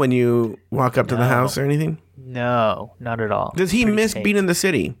at you when you walk up to the house or anything? No, not at all. Does he miss being in the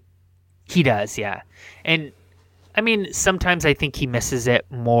city? He does, yeah. And, I mean, sometimes I think he misses it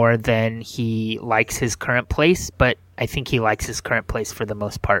more than he likes his current place, but I think he likes his current place for the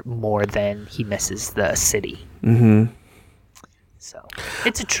most part more than he misses the city. Mm-hmm. So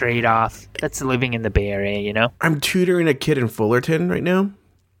it's a trade-off. That's living in the Bay Area, you know? I'm tutoring a kid in Fullerton right now.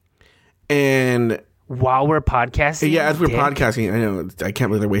 And while we're podcasting? Yeah, as we're podcasting. I know. I can't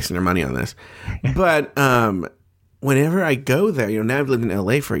believe they're wasting their money on this. But whenever I go there, now I've lived in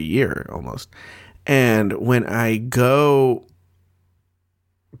LA for a year almost. And when I go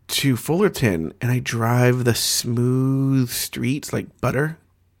to Fullerton and I drive the smooth streets like butter,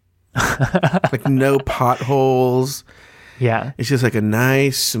 like no potholes. Yeah. It's just like a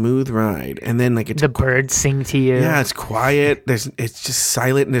nice, smooth ride. And then like the birds sing to you. Yeah, it's quiet. It's just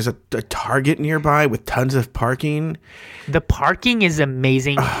silent, and there's a Target nearby with tons of parking. The parking is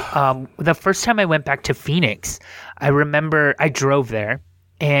amazing. The first time I went back to Phoenix, I remember I drove there,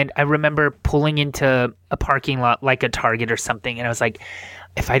 and I remember pulling into a parking lot like a Target or something, and I was like,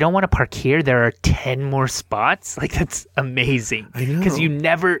 if I don't want to park here, there are 10 more spots. Like, that's amazing. I know. Because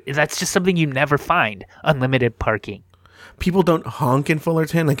that's just something you never find, unlimited parking. People don't honk in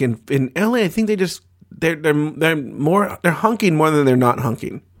Fullerton. Like in LA, I think they're honking more than they're not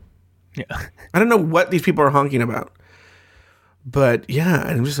honking. Yeah. I don't know what these people are honking about. But yeah,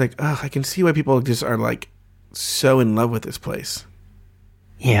 I'm just like, I can see why people just are like so in love with this place.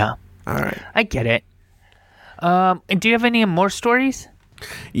 Yeah. All right. I get it. And do you have any more stories?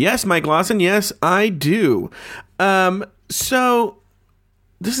 Yes, Mike Lawson. Yes, I do. So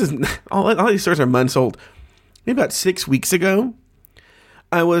this is all these stories are months old. Maybe about 6 weeks ago,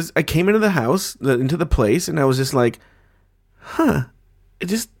 I came into the house, into the place, and I was just like,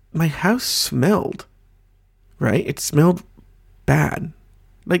 my house smelled, right? It smelled bad.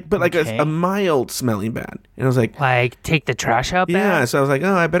 Like a mild smelling bad. And I was like, take the trash out bad? Yeah, so I was like,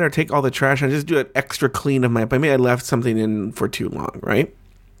 I better take all the trash and just do an extra clean of maybe I left something in for too long, right?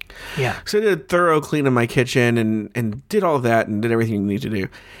 Yeah. So I did a thorough clean of my kitchen and did all that and did everything you need to do.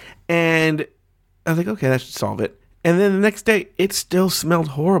 And I was like, okay, that should solve it. And then the next day, it still smelled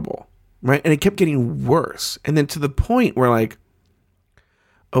horrible, right? And it kept getting worse. And then to the point where, like,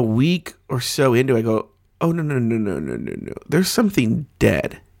 a week or so into it, I go, oh, no. There's something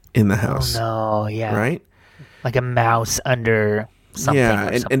dead in the house. Oh, no, yeah. Right? Like a mouse under something.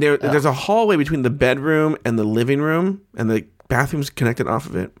 Yeah, and there's a hallway between the bedroom and the living room, and the bathroom's connected off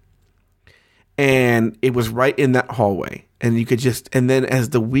of it. And it was right in that hallway. And you could and then as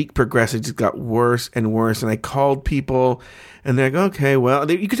the week progressed, it just got worse and worse. And I called people, and they're like, okay, well,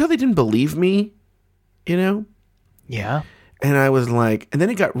 you could tell they didn't believe me, Yeah. And I was like, and then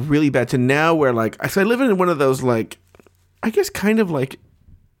it got really bad to now where, like, so I live in one of those, like, I guess kind of like,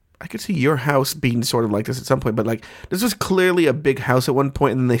 I could see your house being sort of like this at some point, but like, this was clearly a big house at one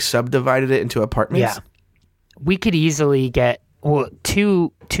point, and then they subdivided it into apartments. Yeah. We could easily get,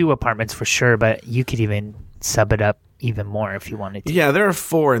 two apartments for sure, but you could even sub it up even more if you wanted to. Yeah, there are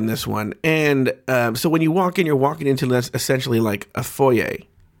 4 in this one. And so when you walk in, you're walking into essentially like a foyer,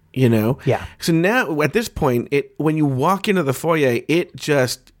 Yeah. So now at this point, when you walk into the foyer, it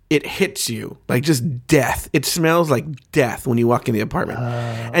hits you like just death. It smells like death when you walk in the apartment.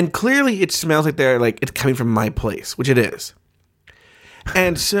 And clearly it smells like it's coming from my place, which it is.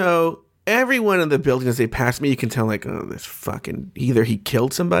 And so everyone in the building, as they pass me, you can tell like, oh, this fucking, either he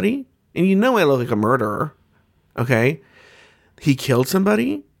killed somebody, and I look like a murderer. Okay, he killed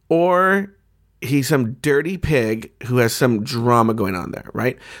somebody, or he's some dirty pig who has some drama going on there,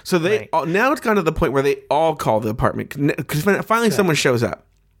 right? So now it's gone to the point where they all call the apartment because finally someone shows up.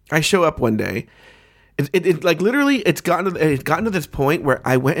 I show up one day. It like literally, it's gotten to this point where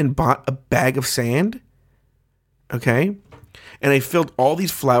I went and bought a bag of sand. Okay. And I filled all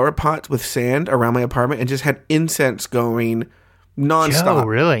these flower pots with sand around my apartment and just had incense going nonstop. Oh,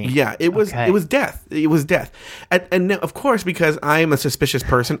 really? Yeah, it was death. It was death. And now, of course, because I am a suspicious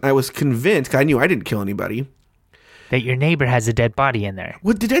person, I was convinced, I knew I didn't kill anybody, that your neighbor has a dead body in there.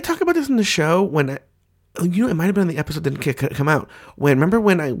 Well, did I talk about this in the show when it might have been in the episode that didn't come out. Remember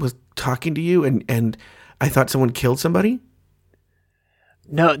when I was talking to you and I thought someone killed somebody?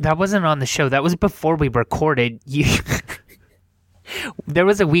 No, that wasn't on the show. That was before we recorded. There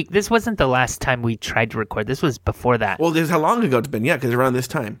was a week. This wasn't the last time we tried to record. This was before that. Well, this is how long ago it's been. Yeah, because around this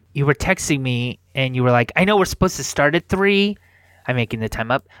time. You were texting me, and you were like, I know we're supposed to start at 3. I'm making the time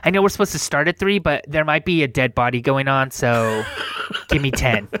up. I know we're supposed to start at 3, but there might be a dead body going on, so give me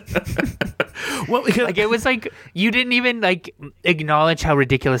 10. Well, because like, it was like, you didn't even like acknowledge how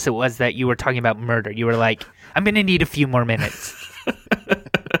ridiculous it was that you were talking about murder. You were like, I'm going to need a few more minutes.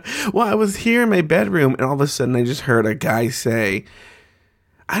 Well, I was here in my bedroom, and all of a sudden I just heard a guy say,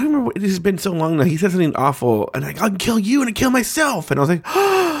 I don't remember, it has been so long now. He said something awful, and I'll kill you and I kill myself. And I was like,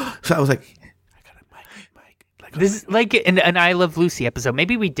 oh. So I was like, I got a mic. This is like an I Love Lucy episode.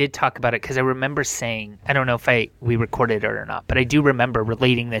 Maybe we did talk about it because I remember saying, I don't know if we recorded it or not, but I do remember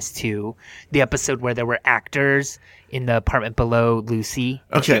relating this to the episode where there were actors in the apartment below Lucy.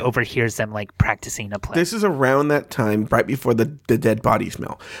 And she overhears them like practicing a play. This is around that time, right before the dead body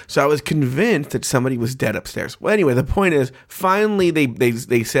smell. So I was convinced that somebody was dead upstairs. Well, anyway, the point is, finally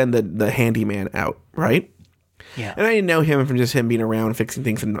they send the handyman out, right? Yeah. And I didn't know him from just him being around fixing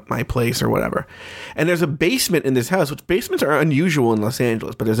things in my place or whatever. And there's a basement in this house, which basements are unusual in Los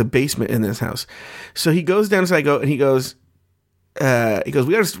Angeles, but there's a basement in this house. So he goes down, so I go, and he goes,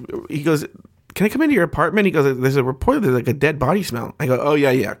 can I come into your apartment? He goes, there's a report, there's like a dead body smell. I go, oh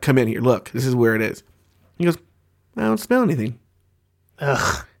yeah, come in here. Look, this is where it is. He goes, I don't smell anything.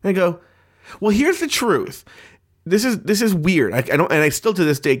 Ugh. And I go, well, here's the truth. This is weird. I still to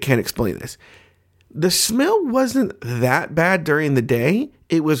this day can't explain this. The smell wasn't that bad during the day.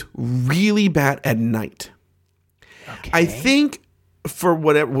 It was really bad at night. Okay. I think for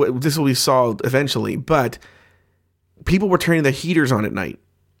whatever, this will be solved eventually, but people were turning the heaters on at night.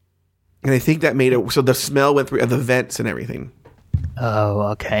 And I think that made it so the smell went through the vents and everything.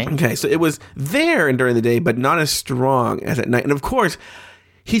 Oh, okay. Okay, so it was there and during the day, but not as strong as at night. And of course,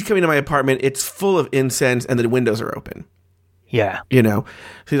 he's coming to my apartment. It's full of incense and the windows are open. Yeah. You know,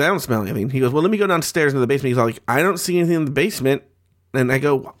 so I don't smell anything. He goes, well, let me go downstairs into the basement. He's all like, I don't see anything in the basement. And I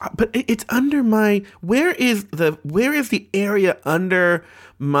go, but it's under my, where is the area under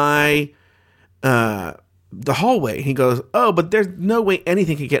my, the hallway? He goes, oh, but there's no way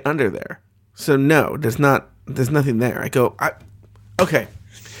anything could get under there. So no, there's nothing there. I go, okay.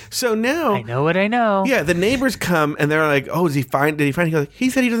 So now I know what I know. Yeah, the neighbors come and they're like, "Oh, did he find?" He goes, he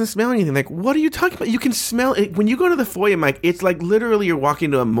said he doesn't smell anything. Like, what are you talking about? You can smell it when you go to the foyer, Mike. It's like literally you're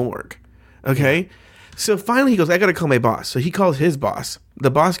walking to a morgue. Okay, so finally he goes, "I got to call my boss." So he calls his boss. The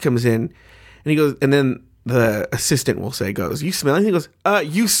boss comes in, and he goes, and then the assistant will say, "Goes, you smell anything?" He goes,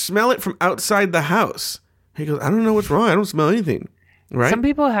 "You smell it from outside the house." He goes, "I don't know what's wrong. I don't smell anything." Right? Some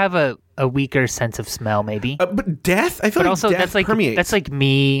people have a weaker sense of smell, maybe. But death, I feel but like also death permeates. That's like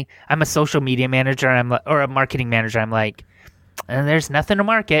me. I'm a social media manager. Or a marketing manager. I'm like, and there's nothing to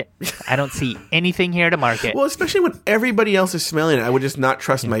market. I don't see anything here to market. Well, especially when everybody else is smelling it, I would just not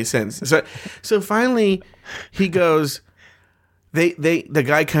trust my sense. So finally, he goes. The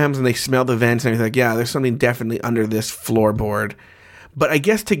guy comes and they smell the vents and he's like, yeah, there's something definitely under this floorboard. But I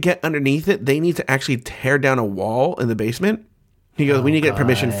guess to get underneath it, they need to actually tear down a wall in the basement. He goes, we need to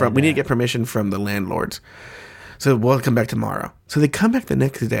get permission from the landlords. So we'll come back tomorrow. So they come back the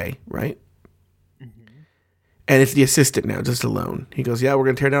next day, right? Mm-hmm. And it's the assistant now, just alone. He goes, yeah, we're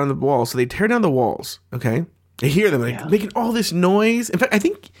going to tear down the walls. So they tear down the walls, okay? They hear them making all this noise. In fact, I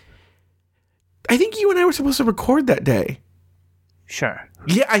think you and I were supposed to record that day. Sure.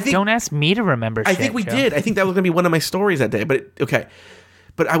 Yeah, I think. Don't ask me to remember. I think we did. I think that was going to be one of my stories that day. But okay.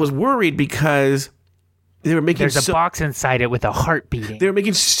 But I was worried because they were making. There's a box inside it with a heart beating. They were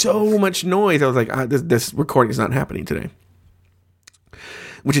making so much noise. I was like, this recording is not happening today.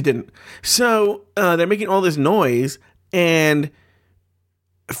 Which it didn't. So they're making all this noise, and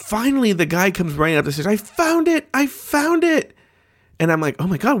finally the guy comes running up and says, I found it. And I'm like, oh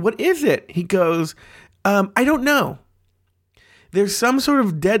my God, what is it? He goes, I don't know. There's some sort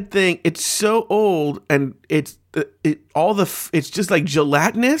of dead thing. It's so old, and it's just like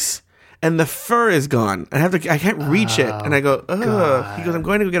gelatinous, and the fur is gone. I can't reach it, and I go, ugh. He goes, I'm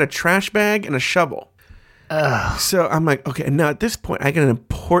going to go get a trash bag and a shovel. So I'm like, okay. And now at this point, I get an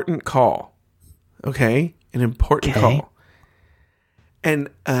important call. Okay, an important call. And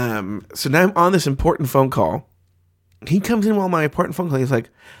so now I'm on this important phone call. He comes in while my important phone call. He's like,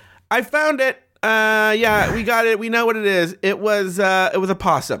 "I found it. Yeah, we got it. We know what it is. It was a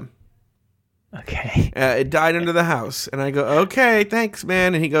possum. Okay. It died under the house." And I go, "Okay, thanks,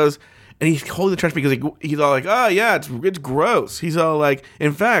 man." And he goes, and he's holding the trash because he's all like, "Oh yeah, it's gross." He's all like,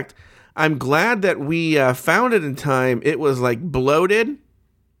 "In fact, I'm glad that we found it in time. It was like bloated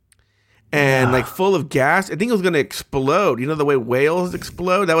and like full of gas. I think it was going to explode. You know the way whales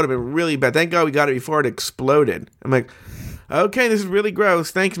explode? That would have been really bad. Thank God we got it before it exploded." I'm like, "Okay, this is really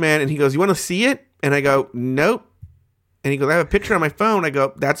gross. Thanks, man." And he goes, "You want to see it?" And I go, "Nope." And he goes, "I have a picture on my phone." I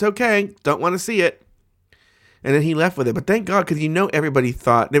go, "That's okay. Don't want to see it." And then he left with it. But thank God, because everybody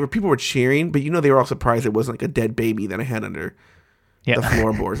thought, people were cheering, but they were all surprised it wasn't like a dead baby that I had under the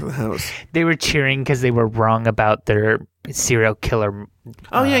floorboards of the house. They were cheering because they were wrong about their serial killer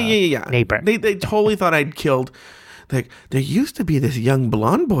neighbor. They totally thought I'd killed. Like, there used to be this young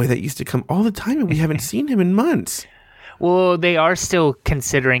blonde boy that used to come all the time, and we haven't seen him in months. Well, they are still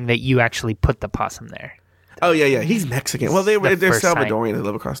considering that you actually put the possum there. Oh, yeah. He's Mexican. Well, they're Salvadorian. They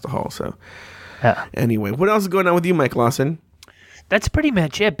live across the hall, so. Anyway, what else is going on with you, Mike Lawson? That's pretty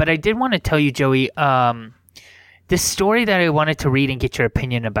much it, but I did want to tell you, Joey, this story that I wanted to read and get your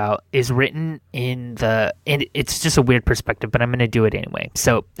opinion about is written and it's just a weird perspective, but I'm going to do it anyway.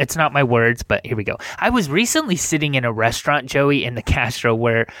 So it's not my words, but here we go. I was recently sitting in a restaurant, Joey, in the Castro,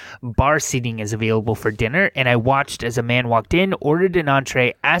 where bar seating is available for dinner, and I watched as a man walked in, ordered an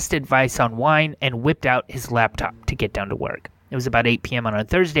entree, asked advice on wine, and whipped out his laptop to get down to work. It was about 8 p.m. on a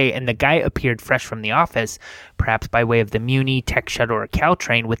Thursday, and the guy appeared fresh from the office, perhaps by way of the Muni, Tech Shuttle, or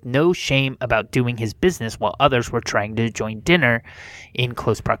Caltrain, with no shame about doing his business while others were trying to join dinner in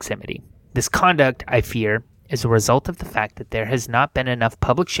close proximity. This conduct, I fear, is a result of the fact that there has not been enough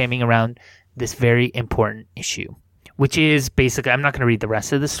public shaming around this very important issue, which is basically, I'm not going to read the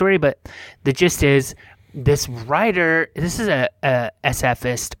rest of the story, but the gist is, this writer, this is a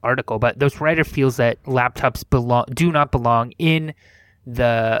SFist article, but this writer feels that laptops do not belong in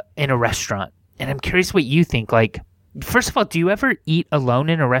a restaurant. And I'm curious what you think. Like, first of all, do you ever eat alone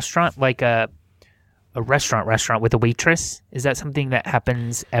in a restaurant, like a restaurant with a waitress? Is that something that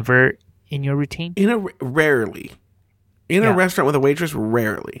happens ever in your routine? Rarely. In a restaurant with a waitress,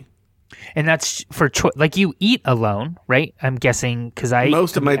 rarely. And that's for choice. Like, you eat alone, right? I'm guessing because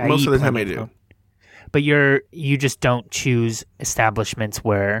most of the time I do. Alone. But you just don't choose establishments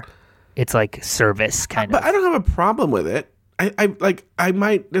where it's like service kind of. But I don't have a problem with it. I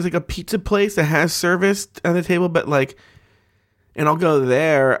might, there's like a pizza place that has service on the table, but like, and I'll go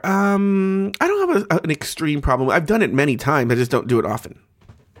there. I don't have an extreme problem. I've done it many times. I just don't do it often.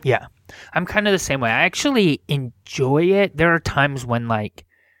 Yeah, I'm kind of the same way. I actually enjoy it. There are times when like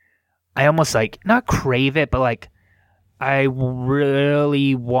I almost like not crave it, but like I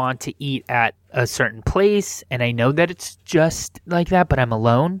really want to eat at a certain place, and I know that it's just like that, but I'm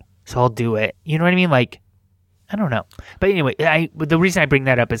alone, so I'll do it. You know what I mean? Like, I don't know. But anyway, the reason I bring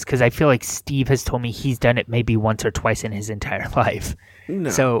that up is because I feel like Steve has told me he's done it maybe once or twice in his entire life. No.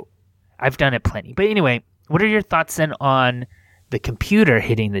 So I've done it plenty. But anyway, what are your thoughts then on the computer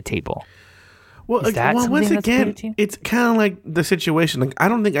hitting the table? Well, once again, it's kind of like the situation. Like, I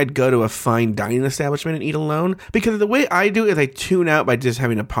don't think I'd go to a fine dining establishment and eat alone, because the way I do it is I tune out by just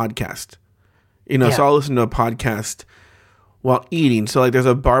having a podcast. So I'll listen to a podcast while eating. So like, there's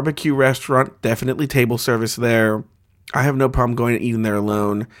a barbecue restaurant, definitely table service there. I have no problem going and eating there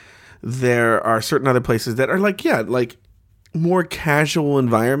alone. There are certain other places that are like more casual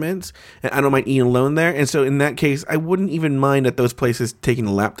environments, and I don't mind eating alone there. And so in that case, I wouldn't even mind at those places taking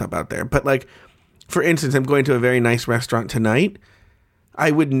a laptop out there. But like, for instance, I'm going to a very nice restaurant tonight.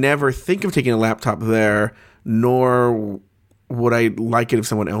 I would never think of taking a laptop there, nor would I like it if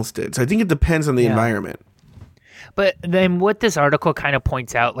someone else did. So I think it depends on the environment. But then what this article kind of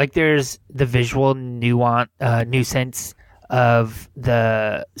points out, like, there's the visual nuisance of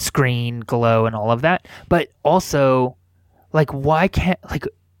the screen glow and all of that, but also, like, why can't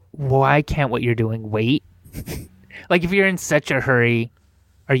what you're doing wait? Like, if you're in such a hurry,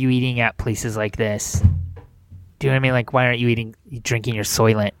 are you eating at places like this? Do you know what I mean? Like, why aren't you drinking your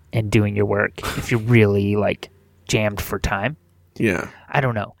Soylent and doing your work if you're really like jammed for time? Yeah, I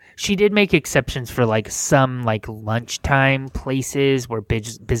don't know. She did make exceptions for like some like lunchtime places where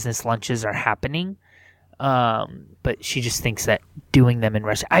business lunches are happening. But she just thinks that doing them in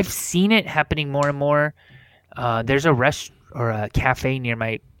restaurants. I've seen it happening more and more. There's a a cafe near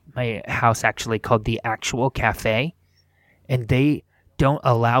my house actually called The Actual Cafe, and they don't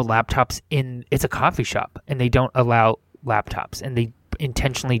allow laptops in. It's a coffee shop, and they don't allow laptops, and they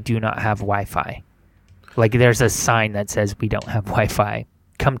intentionally do not have Wi-Fi. Like, there's a sign that says we don't have Wi-Fi.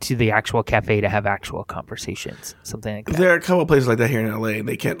 Come to the actual cafe to have actual conversations, something like that. There are a couple of places like that here in LA, and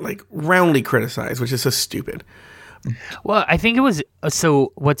they can't like roundly criticize, which is so stupid. Well, I think it was,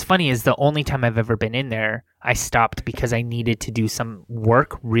 so what's funny is the only time I've ever been in there, I stopped because I needed to do some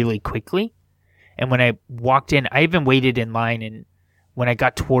work really quickly. And when I walked in, I even waited in line, and when I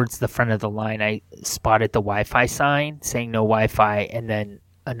got towards the front of the line, I spotted the Wi-Fi sign saying no Wi-Fi, and then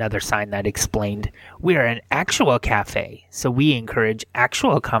another sign that explained we're an actual cafe, so we encourage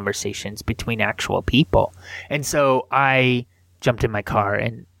actual conversations between actual people. And so I jumped in my car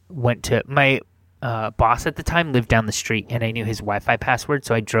and went to my boss at the time lived down the street, and I knew his Wi-Fi password,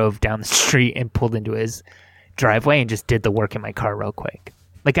 so I drove down the street and pulled into his driveway and just did the work in my car real quick.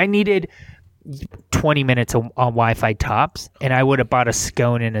 Like, I needed 20 minutes on Wi-Fi tops, and I would have bought a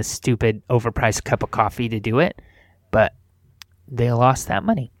scone and a stupid overpriced cup of coffee to do it, but they lost that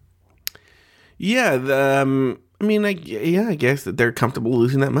money. Yeah, I guess that they're comfortable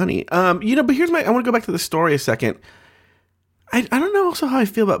losing that money. But here's I want to go back to the story a second. I don't know also how I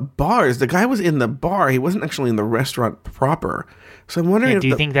feel about bars. The guy was in the bar. He wasn't actually in the restaurant proper. So I'm wondering do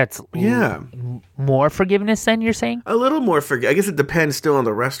you think that's more forgiveness than you're saying? A little more I guess it depends still on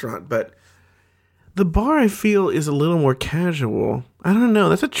the restaurant, but the bar I feel is a little more casual. I don't know.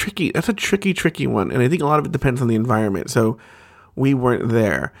 That's a tricky one. And I think a lot of it depends on the environment. So we weren't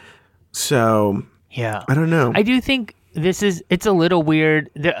there. So yeah, I don't know. I do think it's a little weird.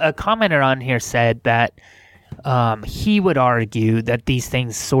 A commenter on here said that he would argue that these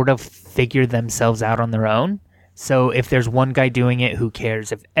things sort of figure themselves out on their own. So if there's one guy doing it, who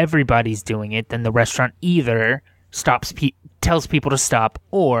cares? If everybody's doing it, then the restaurant either tells people to stop,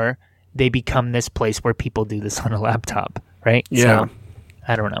 or they become this place where people do this on a laptop, right? Yeah. So,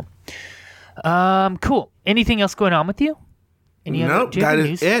 I don't know. Cool. Anything else going on with you? Nope, that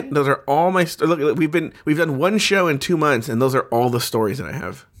is it. Those are all my look. We've done one show in 2 months, and those are all the stories that I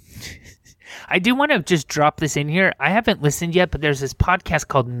have. I do want to just drop this in here. I haven't listened yet, but there's this podcast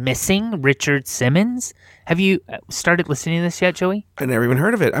called Missing Richard Simmons. Have you started listening to this yet, Joey? I never even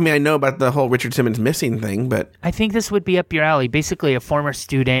heard of it. I mean, I know about the whole Richard Simmons missing thing, but I think this would be up your alley. Basically, a former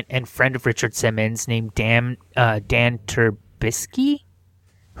student and friend of Richard Simmons named Dan Turbisky,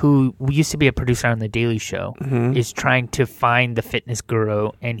 who used to be a producer on The Daily Show, is trying to find the fitness guru,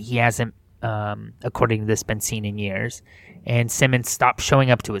 and he hasn't, according to this, been seen in years. And Simmons stopped showing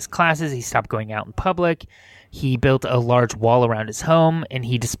up to his classes. He stopped going out in public. He built a large wall around his home, and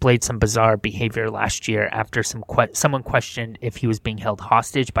he displayed some bizarre behavior last year after someone questioned if he was being held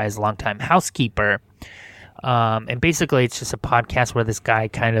hostage by his longtime housekeeper. And basically, it's just a podcast where this guy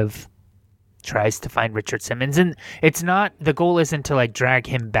kind of tries to find Richard Simmons, and the goal isn't to like drag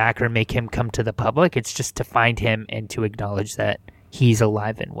him back or make him come to the public. It's just to find him and to acknowledge that he's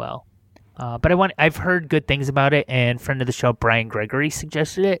alive and well. But I've heard good things about it, and friend of the show Brian Gregory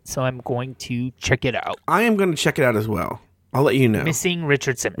suggested it, so I'm going to check it out. I am going to check it out as well. I'll let you know. Missing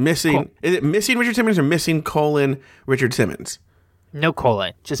Richard Simmons. Is it Missing Richard Simmons or Missing Richard Simmons? No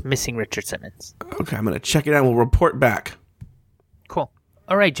colon, just Missing Richard Simmons. Okay, I'm going to check it out and we'll report back. Cool.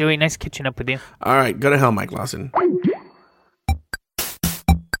 All right, Joey, nice catching up with you. All right, go to hell, Mike Lawson.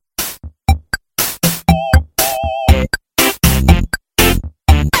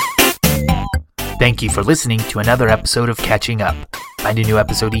 Thank you for listening to another episode of Catching Up. Find a new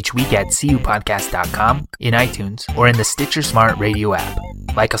episode each week at cupodcast.com, in iTunes, or in the Stitcher Smart Radio app.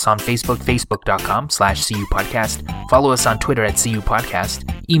 Like us on Facebook, facebook.com/cupodcast. Follow us on Twitter at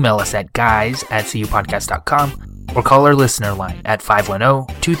cupodcast. Email us at guys@cupodcast.com, or call our listener line at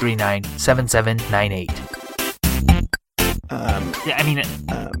 510-239-7798.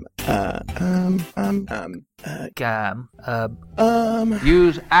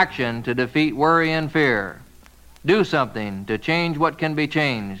 Use action to defeat worry and fear. Do something to change what can be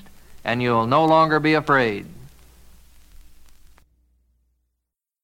changed, and you'll no longer be afraid.